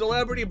what?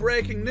 Celebrity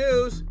breaking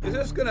news? Is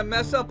this gonna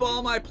mess up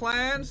all my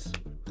plans?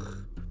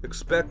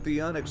 Expect the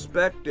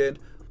unexpected.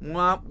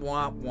 Womp,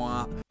 womp,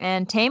 womp.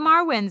 And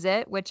Tamar wins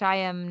it, which I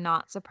am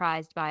not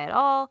surprised by at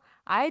all.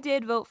 I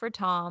did vote for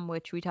Tom,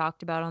 which we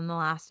talked about on the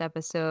last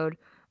episode.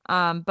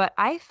 But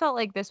I felt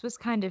like this was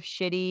kind of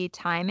shitty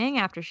timing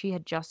after she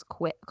had just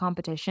quit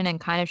competition and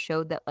kind of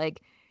showed that,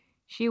 like,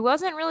 she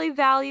wasn't really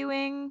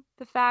valuing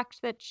the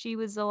fact that she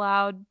was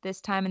allowed this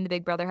time in the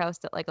Big Brother house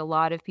that, like, a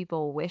lot of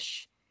people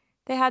wish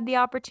they had the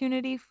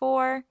opportunity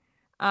for.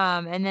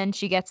 And then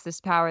she gets this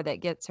power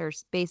that gets her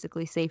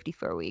basically safety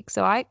for a week.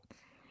 So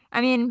I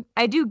mean,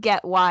 I do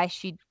get why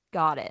she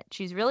got it.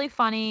 She's really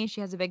funny.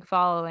 She has a big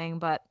following,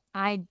 but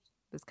I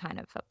was kind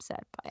of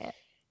upset by it.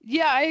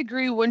 Yeah, I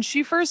agree. When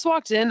she first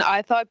walked in,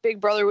 I thought Big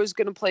Brother was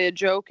going to play a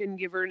joke and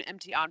give her an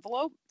empty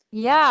envelope.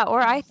 Yeah,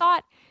 or I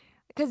thought,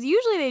 because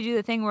usually they do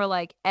the thing where,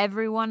 like,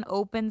 everyone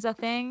opens a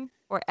thing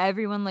or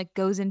everyone, like,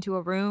 goes into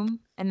a room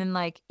and then,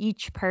 like,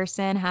 each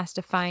person has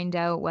to find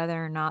out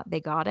whether or not they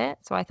got it.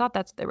 So I thought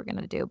that's what they were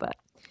going to do, but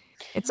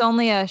it's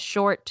only a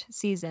short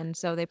season,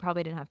 so they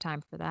probably didn't have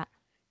time for that.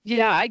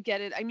 Yeah, I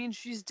get it. I mean,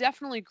 she's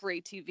definitely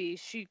great TV.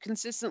 She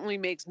consistently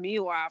makes me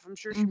laugh. I'm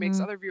sure she makes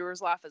other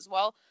viewers laugh as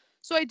well.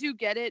 So I do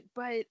get it,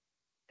 but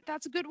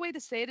that's a good way to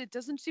say it. It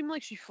doesn't seem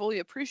like she fully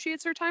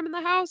appreciates her time in the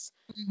house.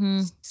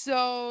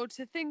 So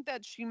to think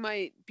that she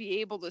might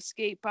be able to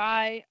skate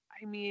by,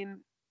 I mean,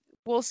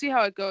 we'll see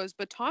how it goes.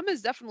 But Tom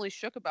is definitely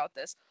shook about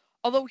this,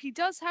 although he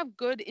does have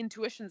good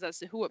intuitions as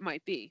to who it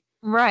might be.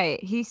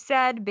 Right. He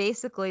said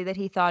basically that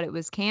he thought it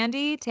was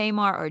Candy,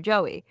 Tamar, or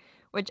Joey,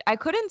 which I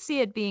couldn't see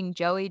it being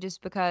Joey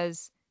just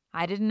because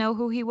I didn't know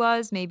who he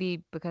was.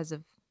 Maybe because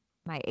of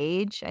my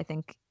age. I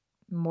think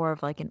more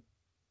of like an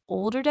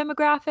older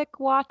demographic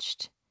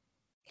watched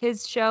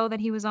his show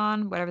that he was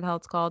on, whatever the hell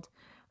it's called.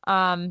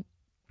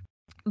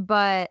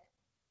 But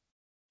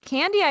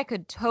Candy, I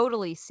could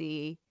totally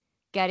see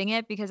getting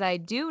it because I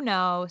do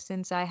know,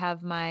 since I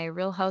have my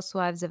Real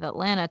Housewives of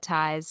Atlanta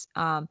ties,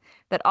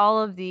 that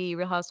all of the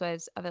Real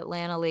Housewives of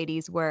Atlanta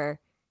ladies were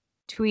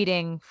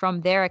tweeting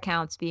from their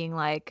accounts being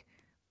like,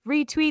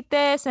 retweet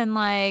this and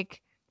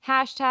like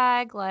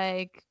hashtag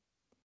like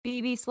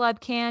BB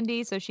Celeb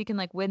Candy so she can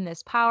like win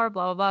this power,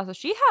 blah, blah, blah. So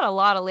she had a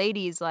lot of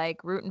ladies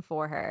like rooting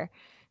for her.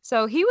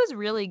 So he was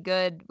really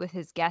good with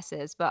his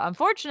guesses, but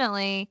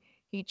unfortunately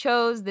he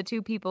chose the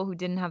two people who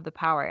didn't have the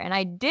power. And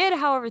I did,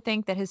 however,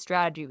 think that his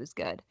strategy was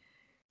good.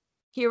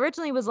 He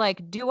originally was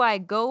like, do I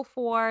go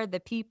for the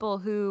people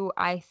who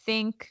I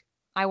think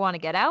I want to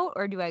get out,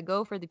 or do I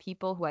go for the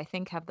people who I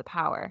think have the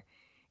power?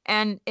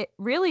 And it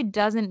really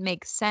doesn't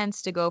make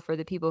sense to go for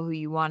the people who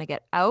you want to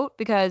get out,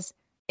 because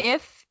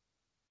if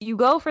you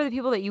go for the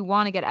people that you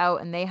want to get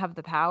out and they have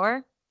the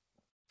power,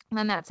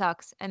 then that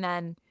sucks. And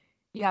then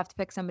you have to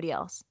pick somebody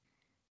else.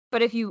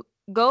 But if you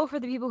go for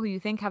the people who you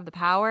think have the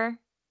power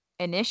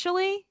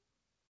initially,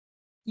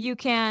 you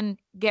can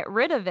get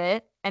rid of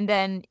it and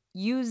then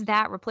use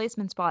that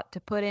replacement spot to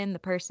put in the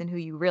person who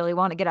you really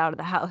want to get out of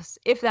the house,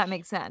 if that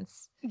makes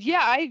sense.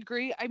 Yeah, I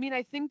agree. I mean,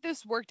 I think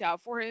this worked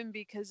out for him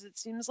because it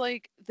seems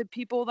like the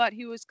people that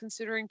he was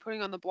considering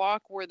putting on the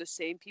block were the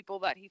same people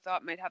that he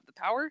thought might have the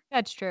power.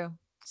 That's true.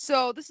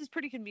 So this is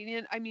pretty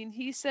convenient. I mean,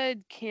 he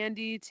said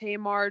Candy,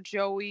 Tamar,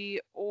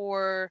 Joey,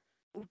 or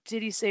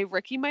did he say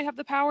Ricky might have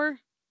the power?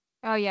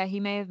 Oh, yeah, he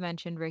may have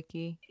mentioned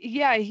Ricky.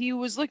 Yeah, he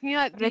was looking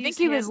at But I think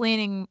he was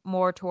leaning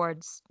more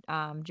towards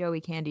Joey,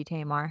 Candy,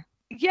 Tamar.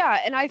 Yeah,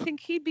 and I think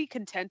he'd be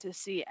content to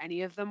see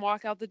any of them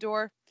walk out the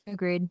door.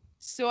 Agreed.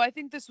 So I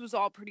think this was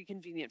all pretty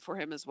convenient for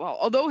him as well.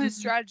 Although his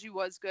strategy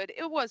was good,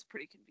 it was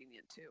pretty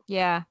convenient too.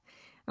 Yeah.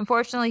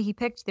 Unfortunately, he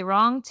picked the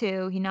wrong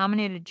two. He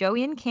nominated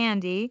Joey and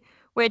Candy,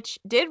 which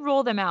did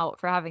rule them out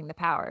for having the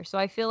power. So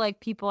I feel like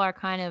people are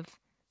kind of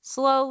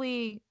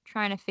slowly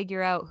trying to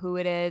figure out who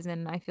it is,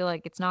 and I feel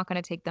like it's not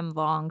going to take them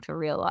long to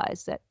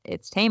realize that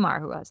it's Tamar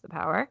who has the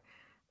power.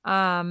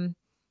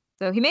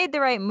 So he made the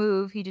right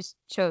move. He just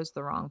chose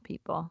the wrong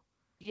people.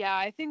 Yeah,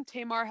 I think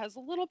Tamar has a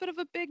little bit of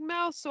a big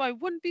mouth, so I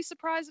wouldn't be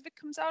surprised if it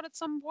comes out at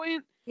some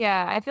point.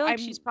 Yeah, I feel like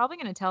she's probably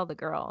going to tell the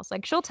girls.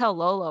 Like, she'll tell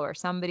Lolo or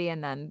somebody,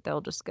 and then they'll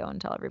just go and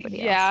tell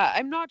everybody else. Yeah,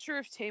 I'm not sure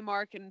if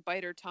Tamar can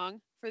bite her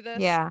tongue for this.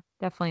 Yeah,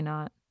 definitely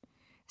not.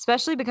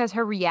 Especially because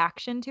her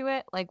reaction to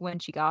it, like when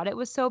she got it,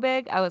 was so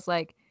big. I was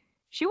like,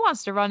 she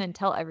wants to run and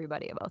tell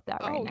everybody about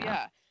that right now. Oh,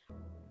 yeah.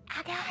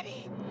 I got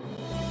it.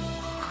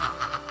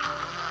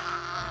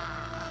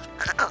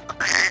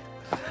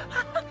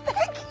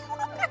 Thank you,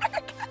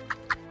 America.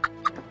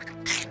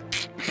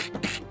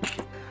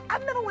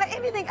 I've never won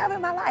anything ever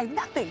in my life.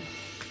 Nothing.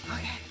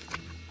 Okay.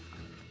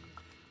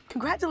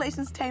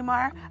 Congratulations,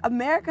 Tamar.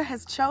 America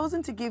has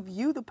chosen to give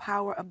you the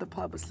power of the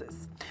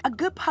publicist. A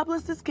good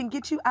publicist can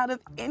get you out of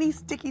any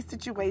sticky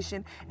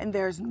situation, and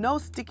there's no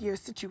stickier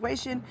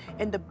situation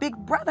in the Big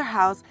Brother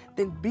house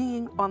than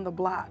being on the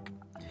block.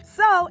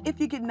 So, if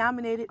you get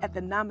nominated at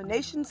the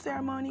nomination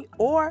ceremony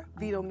or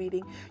veto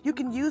meeting, you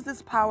can use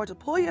this power to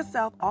pull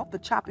yourself off the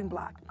chopping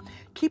block,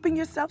 keeping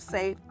yourself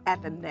safe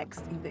at the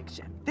next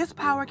eviction. This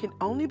power can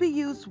only be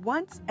used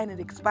once, and it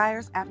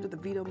expires after the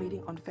veto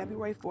meeting on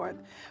February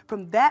 4th.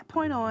 From that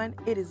point on,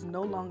 it is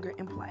no longer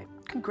in play.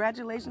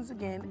 Congratulations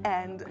again,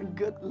 and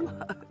good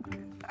luck.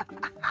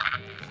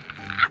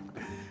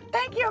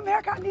 Thank you,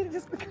 America. I needed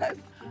this because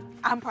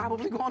I'm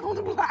probably going on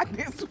the block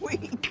this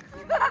week.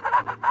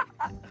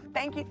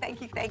 Thank you,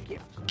 thank you, thank you.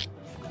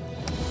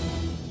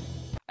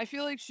 I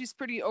feel like she's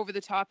pretty over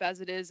the top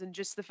as it is, and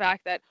just the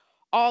fact that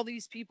all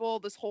these people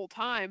this whole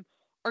time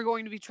are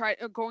going to try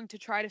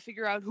to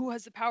figure out who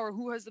has the power,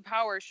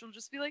 She'll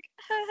just be like,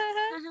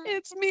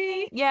 it's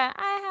me. Yeah,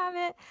 I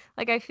have it.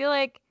 Like, I feel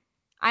like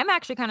I'm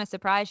actually kind of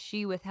surprised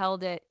she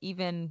withheld it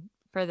even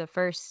for the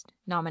first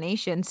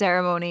nomination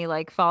ceremony,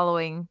 like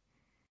following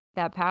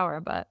that power,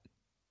 but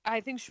I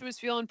think she was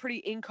feeling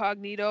pretty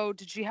incognito.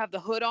 Did she have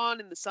the hood on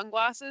and the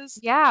sunglasses?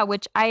 yeah,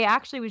 which I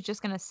actually was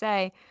just going to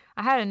say,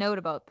 I had a note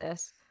about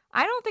this.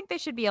 I don't think they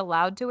should be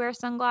allowed to wear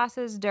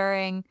sunglasses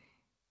during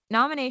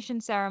nomination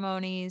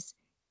ceremonies,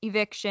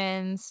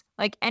 evictions,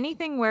 like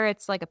anything where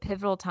it's like a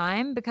pivotal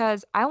time,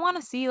 because I want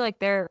to see like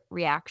their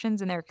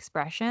reactions and their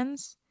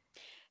expressions.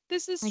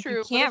 This is Like, true.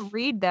 you can't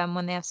read them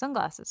when they have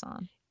sunglasses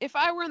on. If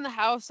I were in the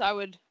house, I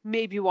would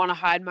maybe want to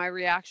hide my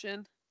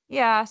reaction.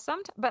 Yeah,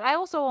 but I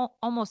also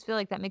almost feel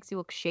like that makes you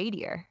look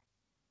shadier.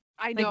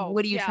 I Like, know.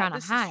 what are you yeah, trying to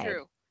this hide? Is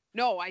true.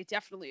 No, I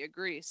definitely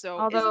agree. So, is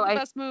it Although the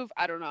best move?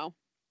 I don't know.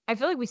 I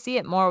feel like we see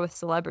it more with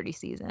celebrity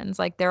seasons.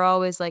 Like, they're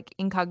always like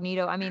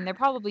incognito. I mean, they're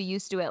probably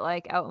used to it,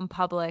 like out in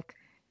public,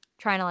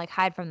 trying to like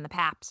hide from the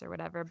paps or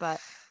whatever. But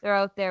they're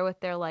out there with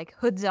their like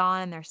hoods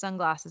on and their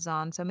sunglasses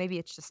on. So maybe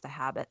it's just a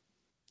habit.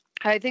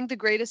 I think the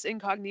greatest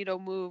incognito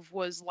move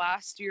was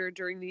last year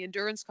during the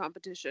endurance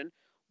competition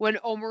when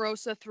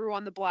Omarosa threw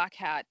on the black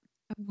hat.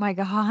 Oh my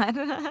God.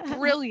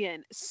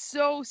 Brilliant.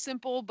 So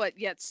simple, but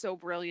yet so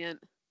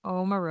brilliant.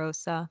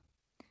 Omarosa.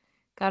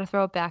 Gotta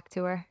throw it back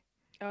to her.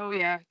 Oh,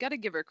 yeah. Gotta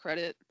give her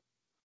credit.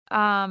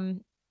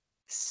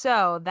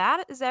 So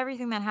that is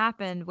everything that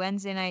happened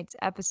Wednesday night's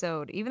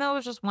episode. Even though it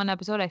was just one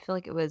episode, I feel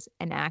like it was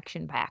an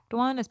action-packed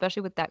one,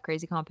 especially with that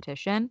crazy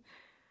competition.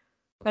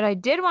 But I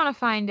did want to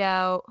find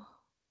out,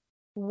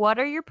 what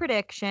are your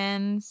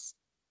predictions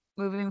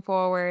moving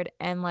forward,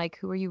 and like,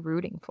 who are you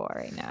rooting for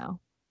right now?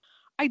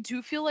 I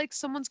do feel like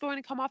someone's going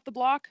to come off the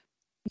block.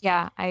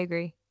 Yeah, I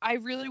agree. I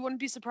really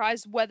wouldn't be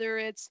surprised whether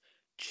it's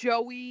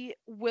Joey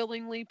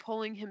willingly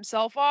pulling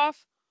himself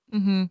off,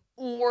 Mm-hmm.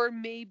 or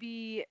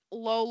maybe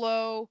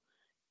Lolo,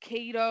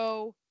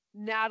 Kato,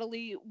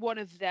 Natalie, one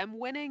of them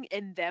winning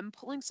and them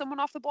pulling someone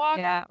off the block.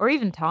 Yeah, or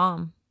even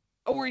Tom.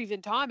 Or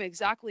even Tom,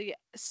 exactly.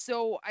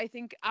 So I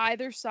think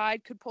either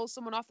side could pull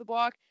someone off the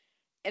block,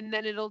 and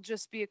then it'll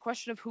just be a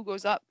question of who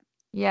goes up.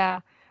 Yeah,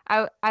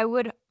 I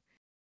would.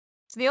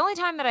 So the only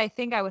time that I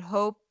think I would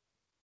hope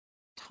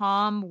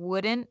Tom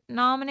wouldn't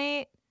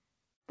nominate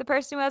the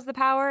person who has the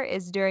power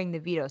is during the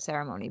veto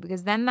ceremony,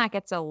 because then that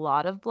gets a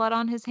lot of blood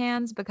on his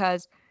hands.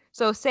 Because,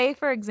 so say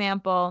for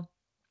example,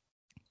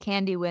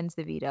 Candy wins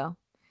the veto.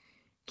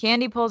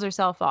 Candy pulls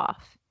herself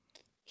off.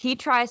 He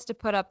tries to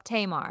put up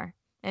Tamar,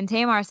 and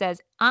Tamar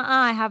says,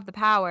 I have the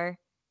power.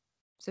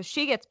 So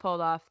she gets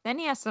pulled off. Then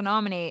he has to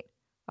nominate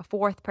a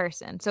fourth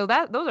person. So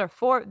that's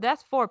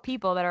four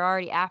people that are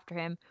already after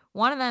him.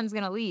 One of them's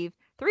going to leave.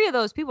 3 of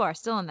those people are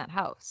still in that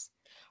house.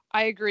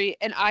 I agree.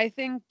 And I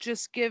think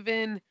just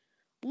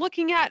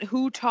looking at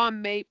who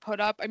Tom may put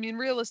up, I mean,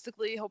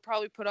 realistically, he'll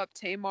probably put up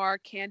Tamar.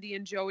 Candy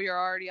and Joey are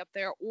already up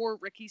there, or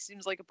Ricky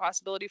seems like a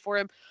possibility for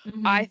him.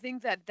 Mhm. I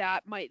think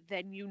that might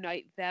then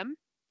unite them.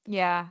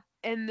 Yeah.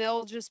 And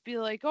they'll just be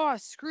like, oh,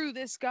 screw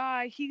this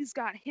guy. He's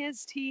got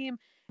his team.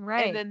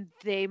 Right. And then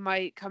they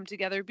might come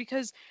together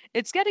because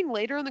it's getting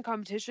later in the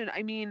competition.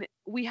 I mean,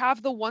 we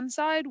have the one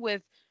side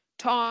with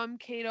Tom,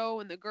 Kato,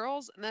 and the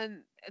girls, and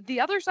then the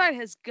other side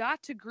has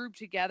got to group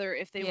together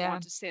if they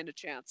want to stand a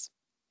chance.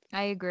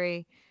 I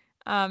agree.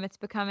 It's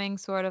becoming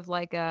sort of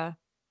like a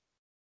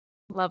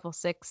level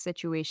 6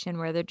 situation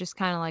where they're just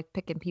kind of like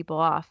picking people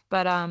off.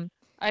 But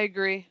I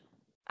agree.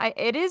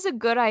 It is a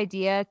good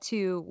idea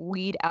to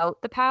weed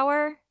out the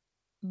power,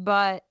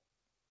 but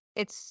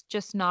it's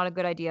just not a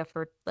good idea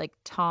for like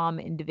Tom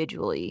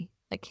individually.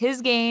 Like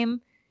his game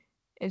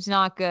is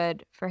not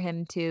good for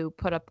him to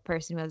put up the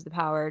person who has the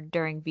power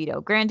during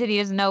veto. Granted, he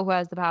doesn't know who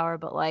has the power,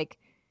 but like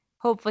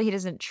hopefully he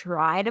doesn't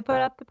try to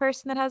put up the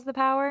person that has the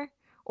power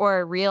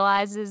or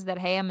realizes that,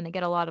 hey, I'm going to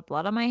get a lot of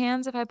blood on my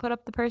hands if I put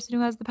up the person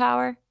who has the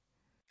power.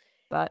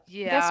 But I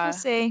guess we'll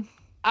see.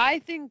 I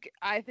think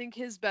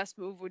his best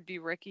move would be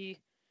Ricky.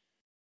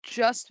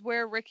 Just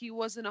where Ricky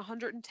wasn't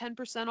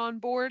 110% on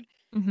board,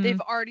 they've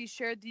already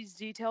shared these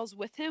details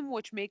with him,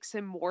 which makes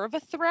him more of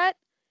a threat.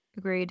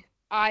 Agreed.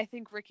 I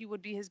think Ricky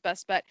would be his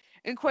best bet.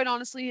 And quite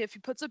honestly, if he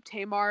puts up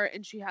Tamar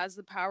and she has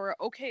the power,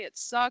 okay, it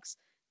sucks.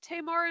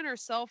 Tamar and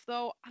herself,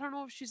 though, I don't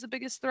know if she's the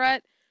biggest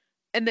threat.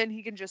 And then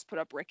he can just put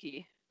up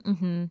Ricky.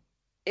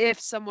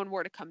 If someone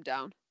were to come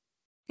down.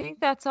 I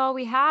think that's all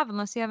we have,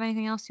 unless you have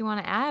anything else you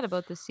want to add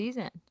about this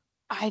season.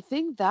 I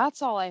think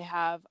that's all I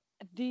have.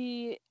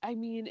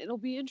 It'll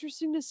be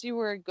interesting to see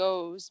where it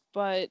goes,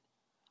 but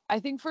I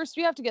think first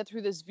we have to get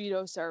through this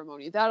veto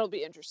ceremony. That'll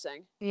be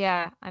interesting.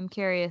 Yeah, I'm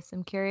curious.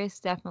 I'm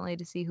curious definitely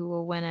to see who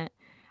will win it.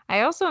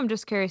 I also am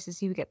just curious to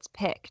see who gets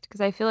picked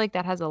because I feel like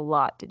that has a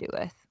lot to do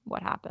with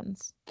what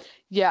happens.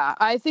 Yeah,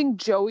 I think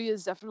Joey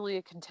is definitely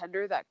a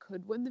contender that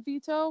could win the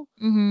veto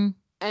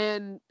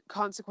and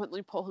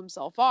consequently pull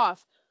himself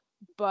off.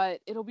 But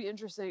it'll be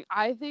interesting.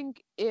 I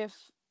think if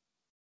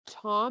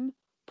Tom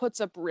puts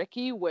up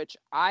Ricky, which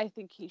I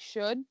think he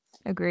should.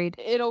 Agreed.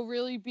 It'll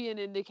really be an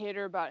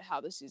indicator about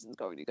how the season's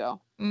going to go.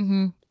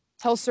 Mhm.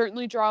 He'll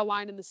certainly draw a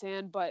line in the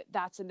sand, but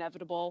that's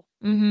inevitable.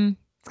 Mhm.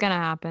 It's going to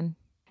happen.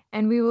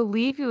 And we will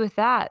leave you with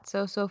that.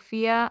 So,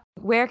 Sophia,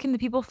 where can the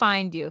people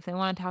find you if they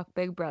want to talk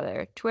Big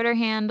Brother? Twitter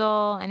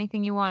handle,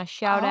 anything you want to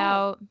shout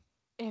out?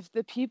 If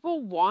the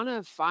people want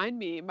to find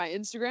me, my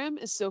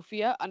Instagram is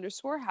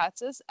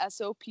Sophia_Hatzis,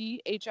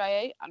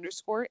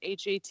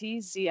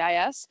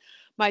 SOPHIA_HATZIS.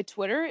 My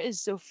Twitter is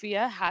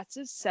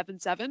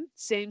SophiaHatzis77,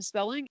 same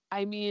spelling.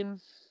 I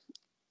mean,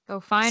 go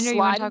find her. You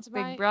want to talk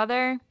Big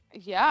Brother?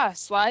 Yeah,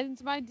 slide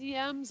into my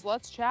DMs.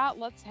 Let's chat.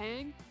 Let's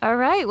hang. All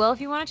right. Well, if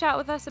you want to chat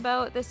with us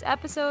about this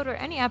episode or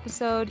any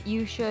episode,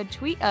 you should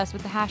tweet us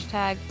with the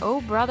hashtag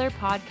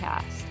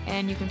 #OhBrotherPodcast.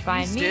 And you can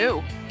find me.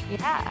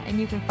 Yeah, and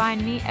you can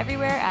find me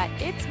everywhere at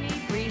It's Me,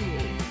 Bree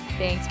Lee.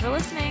 Thanks for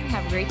listening.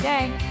 Have a great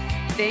day.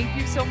 Thank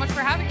you so much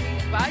for having me.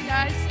 Bye,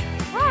 guys.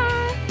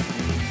 Bye.